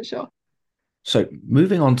 yeah, for sure. So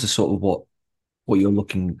moving on to sort of what you're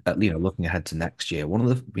looking at, looking ahead to next year. One of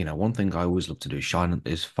the, one thing I always love to do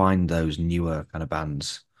is find those newer kind of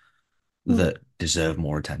bands Mm, that deserve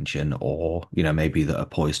more attention, or maybe that are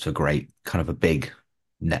poised for great kind of a big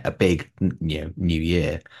new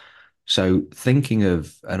year. So thinking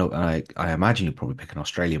of, and I imagine you'll probably pick an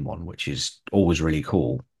Australian one, which is always really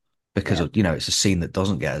cool because yeah, of it's a scene that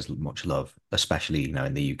doesn't get as much love, especially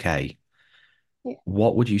in the UK. yeah.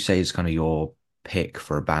 What would you say is kind of your pick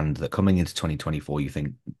for a band that coming into 2024 you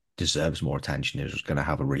think deserves more attention, is going to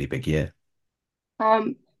have a really big year?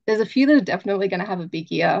 Um, there's a few that are definitely going to have a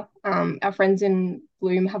big year. Our friends in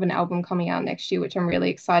Bloom have an album coming out next year, which I'm really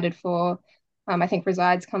excited for. I think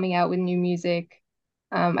Reside's coming out with new music.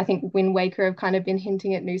 I think Wind Waker have kind of been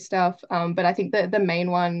hinting at new stuff. But I think the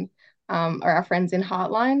main one are our friends in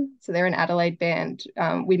Heartline. So they're an Adelaide band.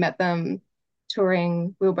 We met them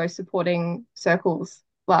touring. We were both supporting Circles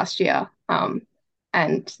last year.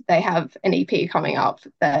 And they have an EP coming up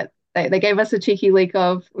that they gave us a cheeky leak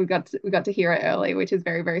of. We got to hear it early, which is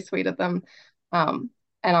very, very sweet of them. Um,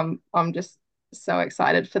 and I'm just so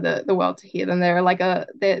excited for the world to hear them. They're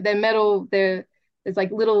metal. There's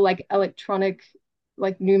like little like electronic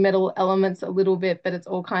like new metal elements a little bit, but it's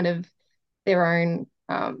all kind of their own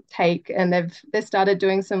take. And they've started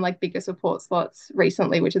doing some like bigger support slots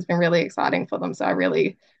recently, which has been really exciting for them. So I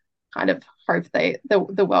really kind of hope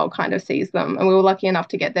the world kind of sees them. And we were lucky enough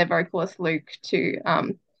to get their vocalist Luke to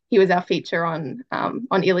he was our feature on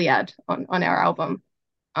Iliad on our album.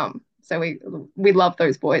 So we love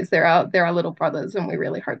those boys. They're our little brothers, and we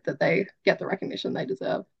really hope that they get the recognition they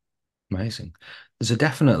deserve. Amazing. There's a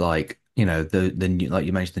definite, like, the new, like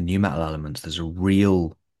you mentioned, the new metal elements. There's a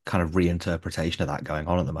real kind of reinterpretation of that going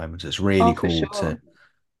on at the moment. It's really Oh, for cool sure. to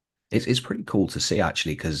it's pretty cool to see,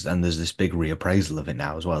 actually, because and there's this big reappraisal of it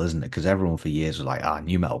now as well, isn't it? Because everyone for years was like,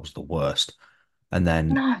 new metal was the worst. And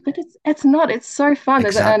then No, but it's not. It's so fun.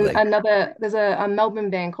 exactly. There's a Melbourne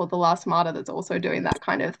band called The Last Martyr that's also doing that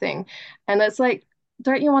kind of thing. And it's like,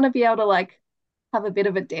 don't you want to be able to like have a bit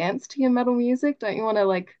of a dance to your metal music? Don't you want to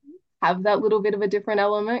like have that little bit of a different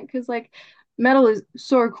element? Because like metal is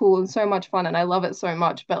so cool and so much fun and I love it so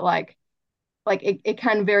much, but it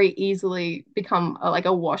can very easily become like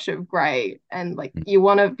a wash of gray and like you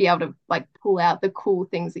want to be able to like pull out the cool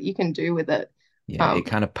things that you can do with it. Yeah, it Um,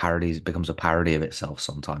 kind of becomes a parody of itself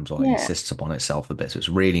sometimes, or it yeah, insists upon itself a bit. So it's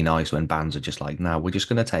really nice when bands are just like, no, we're just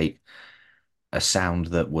going to take a sound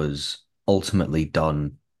that was ultimately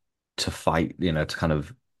done to fight, to kind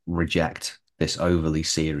of reject this overly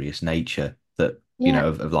serious nature that, yeah,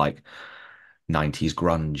 of like 90s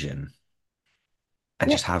grunge and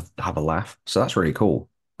yeah, just have a laugh. So that's really cool.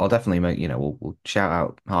 I'll definitely make, we'll shout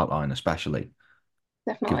out Heartline especially.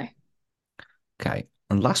 Give definitely. Okay.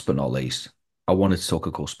 And last but not least, I wanted to talk,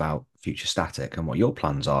 of course, about Future Static and what your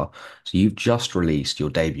plans are. So you've just released your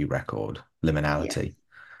debut record, Yes. Liminality.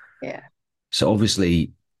 Yeah. So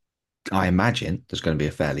obviously, I imagine there's going to be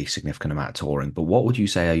a fairly significant amount of touring, but what would you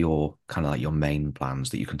say are your kind of like your main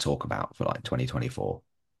plans that you can talk about for like 2024?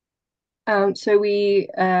 So we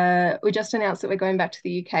just announced that we're going back to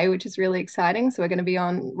the UK, which is really exciting. So we're going to be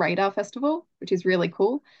on Radar Festival, which is really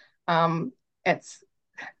cool. It's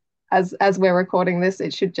as we're recording this,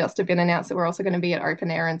 it should just have been announced that we're also going to be at Open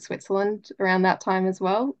Air in Switzerland around that time as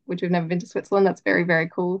well, which we've never been to Switzerland. That's very, very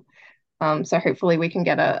cool. So hopefully we can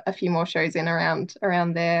get a few more shows in around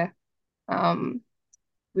there. Um,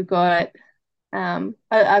 we've got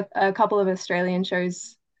a couple of Australian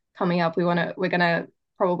shows coming up. We're gonna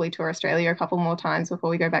probably tour Australia a couple more times before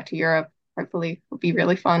we go back to Europe. Hopefully, it'll be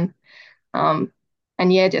really fun. Um,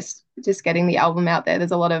 and yeah, just getting the album out there.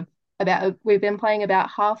 There's a lot of about we've been playing about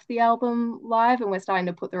half the album live, and we're starting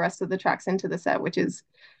to put the rest of the tracks into the set, which is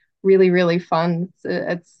really fun. So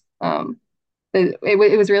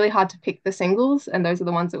it was really hard to pick the singles, and those are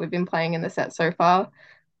the ones that we've been playing in the set so far,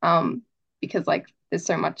 um, because like there's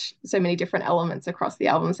so many different elements across the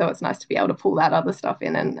album, so it's nice to be able to pull that other stuff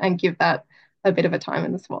in and give that a bit of a time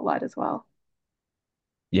in the spotlight as well.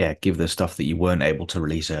 Yeah, give the stuff that you weren't able to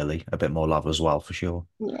release early a bit more love as well, for sure.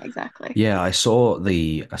 Yeah, exactly. Yeah, I saw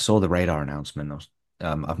the Radar announcement.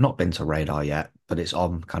 I've not been to Radar yet, but it's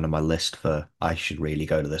on kind of my list for I should really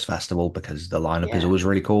go to this festival because the lineup is Yeah. always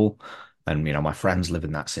really cool. And my friends live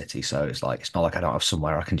in that city, so it's not like I don't have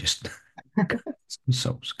somewhere I can just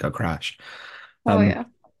go crash. Oh Um, yeah.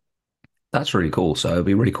 that's really cool. So it'd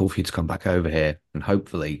be really cool for you to come back over here and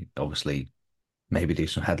hopefully, obviously, maybe do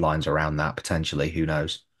some headlines around that potentially. Who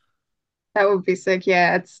knows? That would be sick.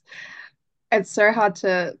 Yeah, it's so hard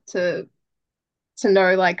to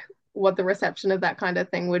know like what the reception of that kind of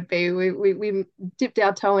thing would be. We dipped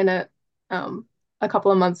our toe in it a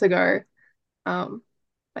couple of months ago. Um,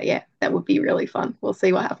 but yeah, that would be really fun. We'll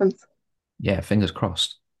see what happens. Yeah, fingers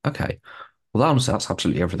crossed. Okay. Well, that's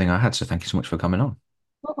absolutely everything I had. So thank you so much for coming on.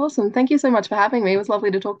 Well, awesome. Thank you so much for having me. It was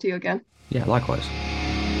lovely to talk to you again. Yeah, likewise.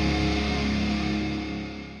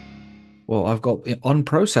 Well, I've got On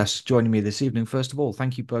Process joining me this evening. First of all,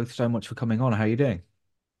 thank you both so much for coming on. How are you doing?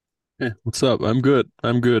 Hey, what's up? I'm good.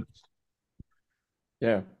 I'm good.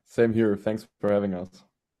 Yeah, same here. Thanks for having us.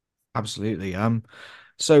 Absolutely.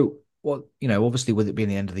 So what, obviously with it being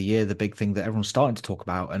the end of the year, the big thing that everyone's starting to talk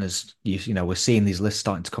about, and as we're seeing these lists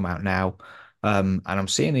starting to come out now. And I'm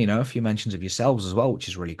seeing, a few mentions of yourselves as well, which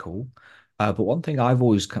is really cool. But one thing I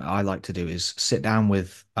like to do is sit down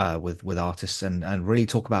with artists and really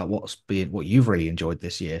talk about what you've really enjoyed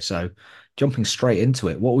this year. So jumping straight into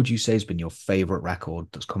it, what would you say has been your favorite record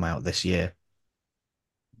that's come out this year?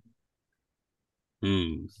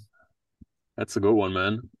 Hmm, that's a good one,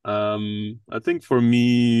 man. I think for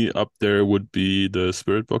me up there would be the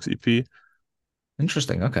Spirit Box EP.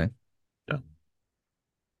 Interesting. Okay. Yeah.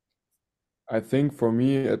 I think for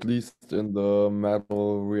me, at least in the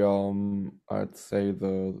metal realm, I'd say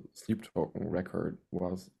the Sleep Token record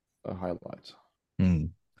was a highlight. Hmm.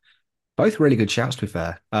 Both really good shouts, to be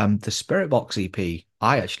fair. The Spirit Box EP,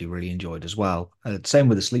 I actually really enjoyed as well. Same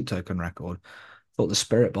with the Sleep Token record. Thought the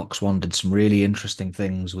Spirit Box one did some really interesting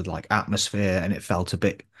things with like atmosphere, and it felt a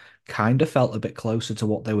bit closer to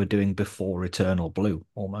what they were doing before Eternal Blue,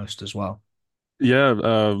 almost as well. Yeah,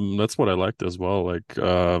 that's what I liked as well. Like,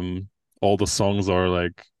 all the songs are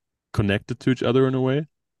like connected to each other in a way.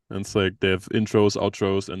 And it's like they have intros,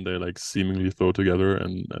 outros, and they like seemingly flow together.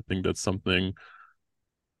 And I think that's something,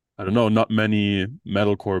 I don't know, not many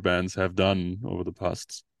metalcore bands have done over the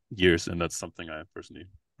past years, and that's something I personally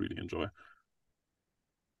really enjoy.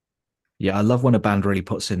 Yeah, I love when a band really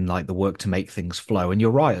puts in like the work to make things flow. And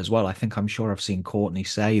you're right as well. I'm sure I've seen Courtney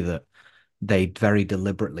say that they very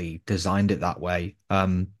deliberately designed it that way.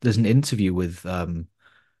 There's an interview with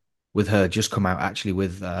her just come out actually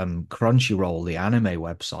with Crunchyroll, the anime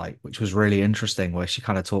website, which was really interesting, where she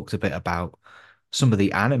kind of talked a bit about some of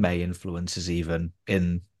the anime influences even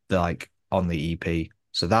in the like on the EP.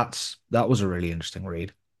 So that was a really interesting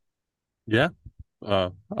read. Yeah,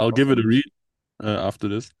 I'll give it a Awesome. read after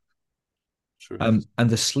this. Sure, interesting. And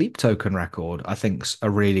the Sleep Token record, I think's a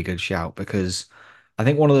really good shout because I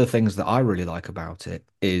think one of the things that I really like about it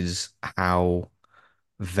is how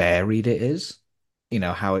varied it is.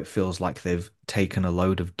 How it feels like they've taken a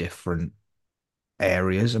load of different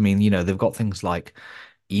areas. I mean, they've got things like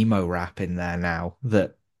emo rap in there now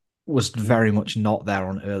that was Mhm. very much not there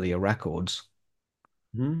on earlier records.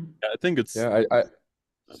 Mhm. Yeah, I think it's. Yeah, I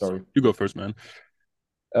Sorry, sorry. you go first, man.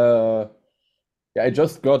 Uh, yeah, I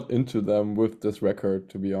just got into them with this record,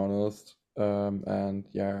 to be honest. And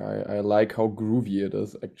yeah, I like how groovy it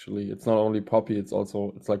is actually. It's not only poppy, it's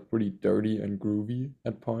like pretty dirty and groovy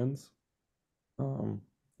at points. Um,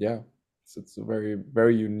 yeah, it's a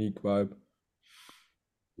very unique vibe.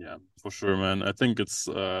 Yeah, for sure, man. I think it's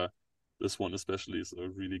this one especially is a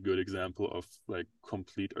really good example of like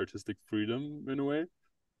complete artistic freedom in a way.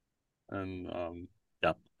 And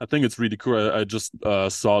yeah, I think it's really cool. I just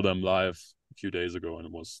saw them live a few days ago and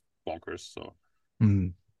it was bonkers. So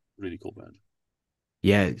Mm. really cool band.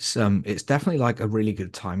 Yeah, it's definitely like a really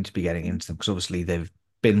good time to be getting into them because obviously they've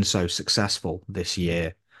been so successful this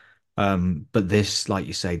year. But this, like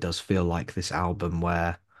you say, does feel like this album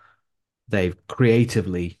where they've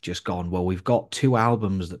creatively just gone, well, we've got two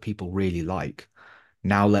albums that people really like.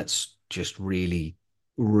 Now let's just really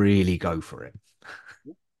go for it.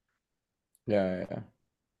 Yeah, yeah.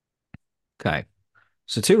 Okay.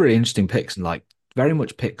 So two really interesting picks, and like very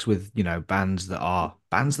much picks with bands that are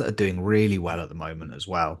doing really well at the moment as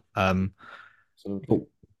well. But Absolutely.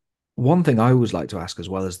 one thing I always like to ask as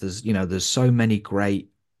well is there's so many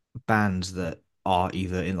great bands that are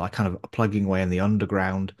either in like kind of plugging away in the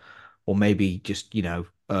underground, or maybe just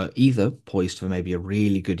either poised for maybe a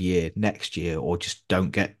really good year next year, or just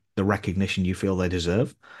don't get the recognition you feel they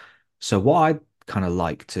deserve. So what I kind of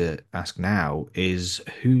like to ask now is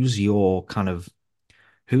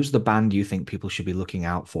who's the band you think people should be looking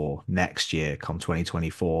out for next year come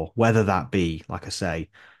 2024, whether that be, like I say,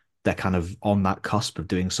 they're kind of on that cusp of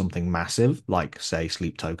doing something massive, like say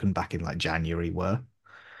Sleep Token back in like January were,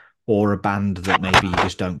 or a band that maybe you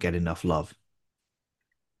just don't get enough love.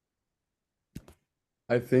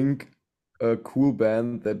 I think a cool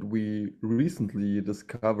band that we recently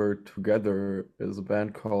discovered together is a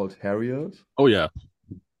band called Harriet. Oh yeah.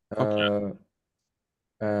 Okay. Uh,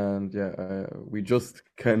 and yeah, we just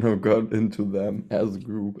kind of got into them as a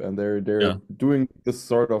group, and they're Yeah. doing this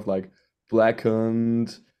sort of like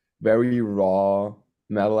blackened, very raw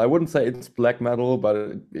metal. I wouldn't say it's black metal, but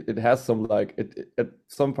it has some like at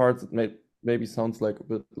some parts it maybe sounds like a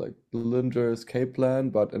bit like Dillinger Escape Plan,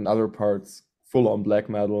 but in other parts full on black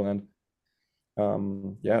metal. And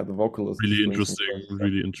yeah, the vocalist is doing some great stuff.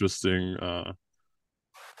 Really interesting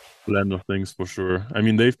blend of things for sure. I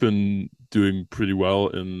mean, they've been doing pretty well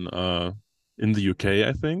in the UK,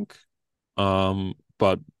 I think.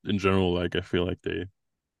 But in general, like I feel like they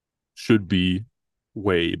should be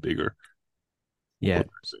way bigger with Yeah. what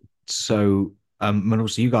they're doing. So, and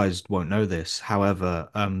also you guys won't know this. However,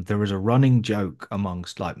 there is a running joke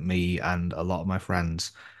amongst like me and a lot of my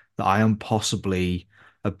friends that I am possibly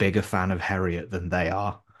a bigger fan of Harriet than they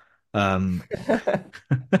are. Um,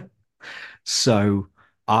 so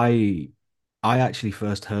I I actually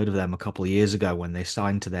first heard of them a couple of years ago when they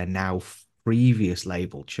signed to their now previous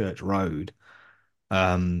label, Church Road,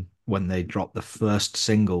 when they dropped the first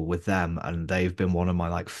single with them, and they've been one of my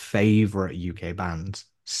like favorite UK bands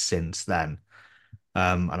since then.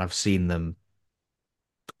 And I've seen them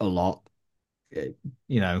a lot, eh,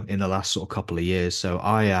 in the last sort of couple of years. So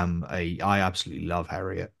I absolutely love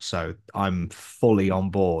Harriet. So I'm fully on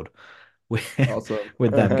board with Awesome.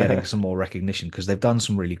 with them getting some more recognition because they've done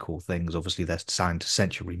some really cool things. Obviously, they're signed to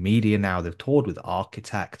Century Media now. They've toured with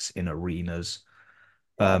architects in arenas.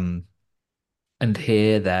 Wow. Um, and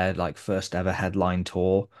here their like first ever headline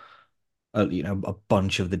tour. A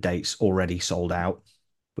bunch of the dates already sold out,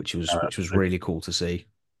 which was Like, really cool to see.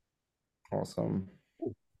 Awesome.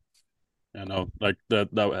 I know, like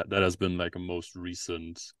that has been like a most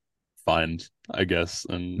recent find, I guess,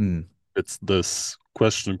 and Mm. it's this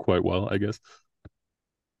question quite well, I guess.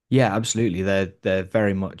 Yeah, absolutely. They're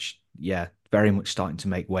very much starting to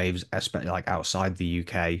make waves, especially like outside the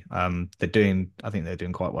UK. I think they're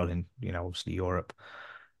doing quite well in, obviously Europe.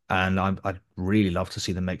 And I'd really love to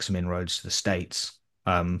see them make some inroads to the States,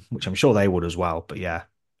 which I'm sure they would as well. But yeah,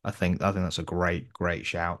 I think that's a great, great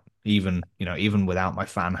shout. Even without my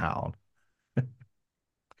fan hat on.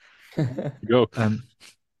 Go. Um,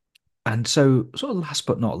 and so sort of last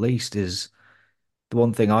but not least is the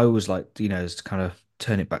one thing I always like, is to kind of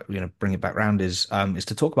turn it back, bring it back round is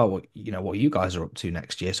to talk about what you guys are up to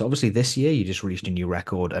next year. So obviously this year you just released a new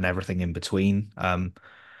record and everything in between,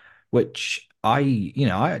 which I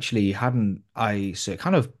actually hadn't, so it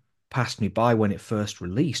kind of passed me by when it first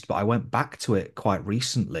released, but I went back to it quite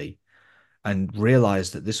recently and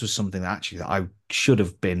realized that this was something that I should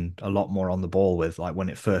have been a lot more on the ball with, like when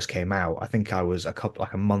it first came out. I think I was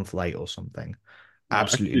like a month late or something. No,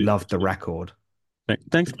 Absolutely loved the record. thanks,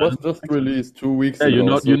 It was man. just Thanks. released 2 weeks Yeah,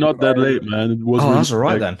 ago, you're so not that late, man. It was Oh, that's released all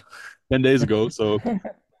right like then. 10 days ago, so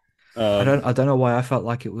I um don't I don't know why I felt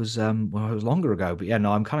like it was longer ago, but yeah,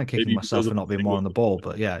 no, I'm kind of kicking maybe myself because for of not the being more single. on the ball.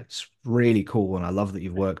 But yeah, it's really cool, and I love that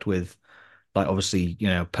you've worked with like obviously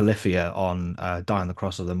Polyphia on Die on the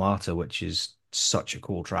Cross of the Martyr, which is such a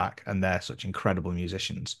cool track, and they're such incredible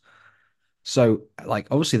musicians. So like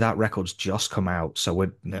obviously that record's just come out, so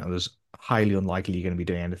there's highly unlikely you're going to be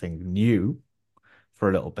doing anything new for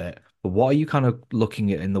a little bit. But what are you kind of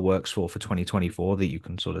looking at in the works for 2024 that you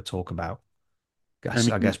can sort of talk about? I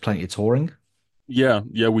I mean, guess plenty of touring. yeah,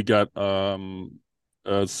 we got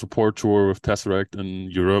a support tour with Tesseract in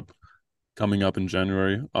Europe coming up in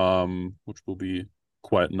January, which will be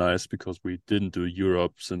quite nice because we didn't do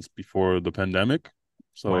Europe since before the pandemic.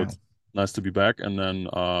 So Wow. it's nice to be back. And then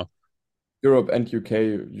Europe and UK,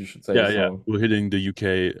 you should say yeah, so. we're hitting the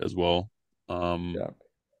UK as well. Um, Yeah.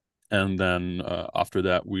 and then after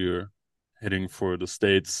that, we're heading for the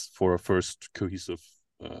States for a first cohesive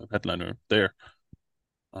headliner there.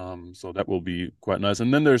 So that will be quite nice.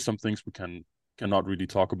 And then there's some things we cannot really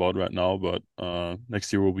talk about right now, but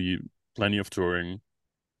next year will be plenty of touring,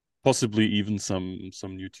 possibly even some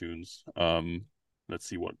new tunes. Let's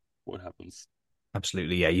see what happens.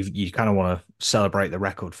 Absolutely, yeah. You kind of want to celebrate the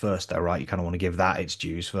record first, though, right? You kind of want to give that its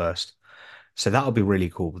dues first. So that'll be really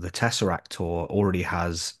cool. The Tesseract tour already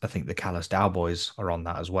has, I think the Callous Cowboys are on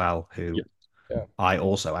that as well, who Yeah. Yeah. I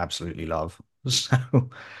also absolutely love. So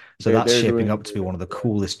that's They're shaping doing up to be one of the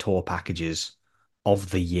coolest tour packages of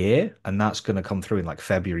the year, and that's going to come through in like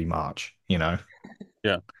February, March, you know?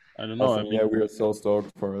 Yeah. I don't know. I awesome. mean, Yeah, we are so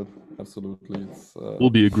stoked for it. Absolutely. It's will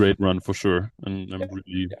be a great run for sure, and I'm yeah,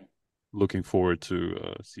 really yeah. looking forward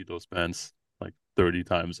to see those bands like 30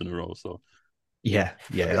 times in a row. So Yeah,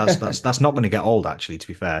 yeah, that's not going to get old actually, to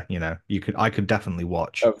be fair. You know, I could definitely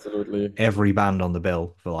watch Absolutely. every band on the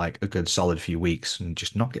bill for like a good solid few weeks and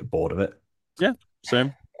just not get bored of it. yeah,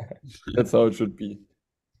 same. That's how it should be.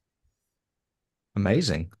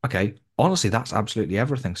 Amazing. Okay. Honestly, that's absolutely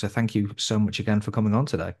everything. So thank you so much again for coming on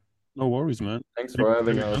today. No worries, man. Thanks Thank for you for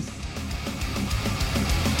having having us. us.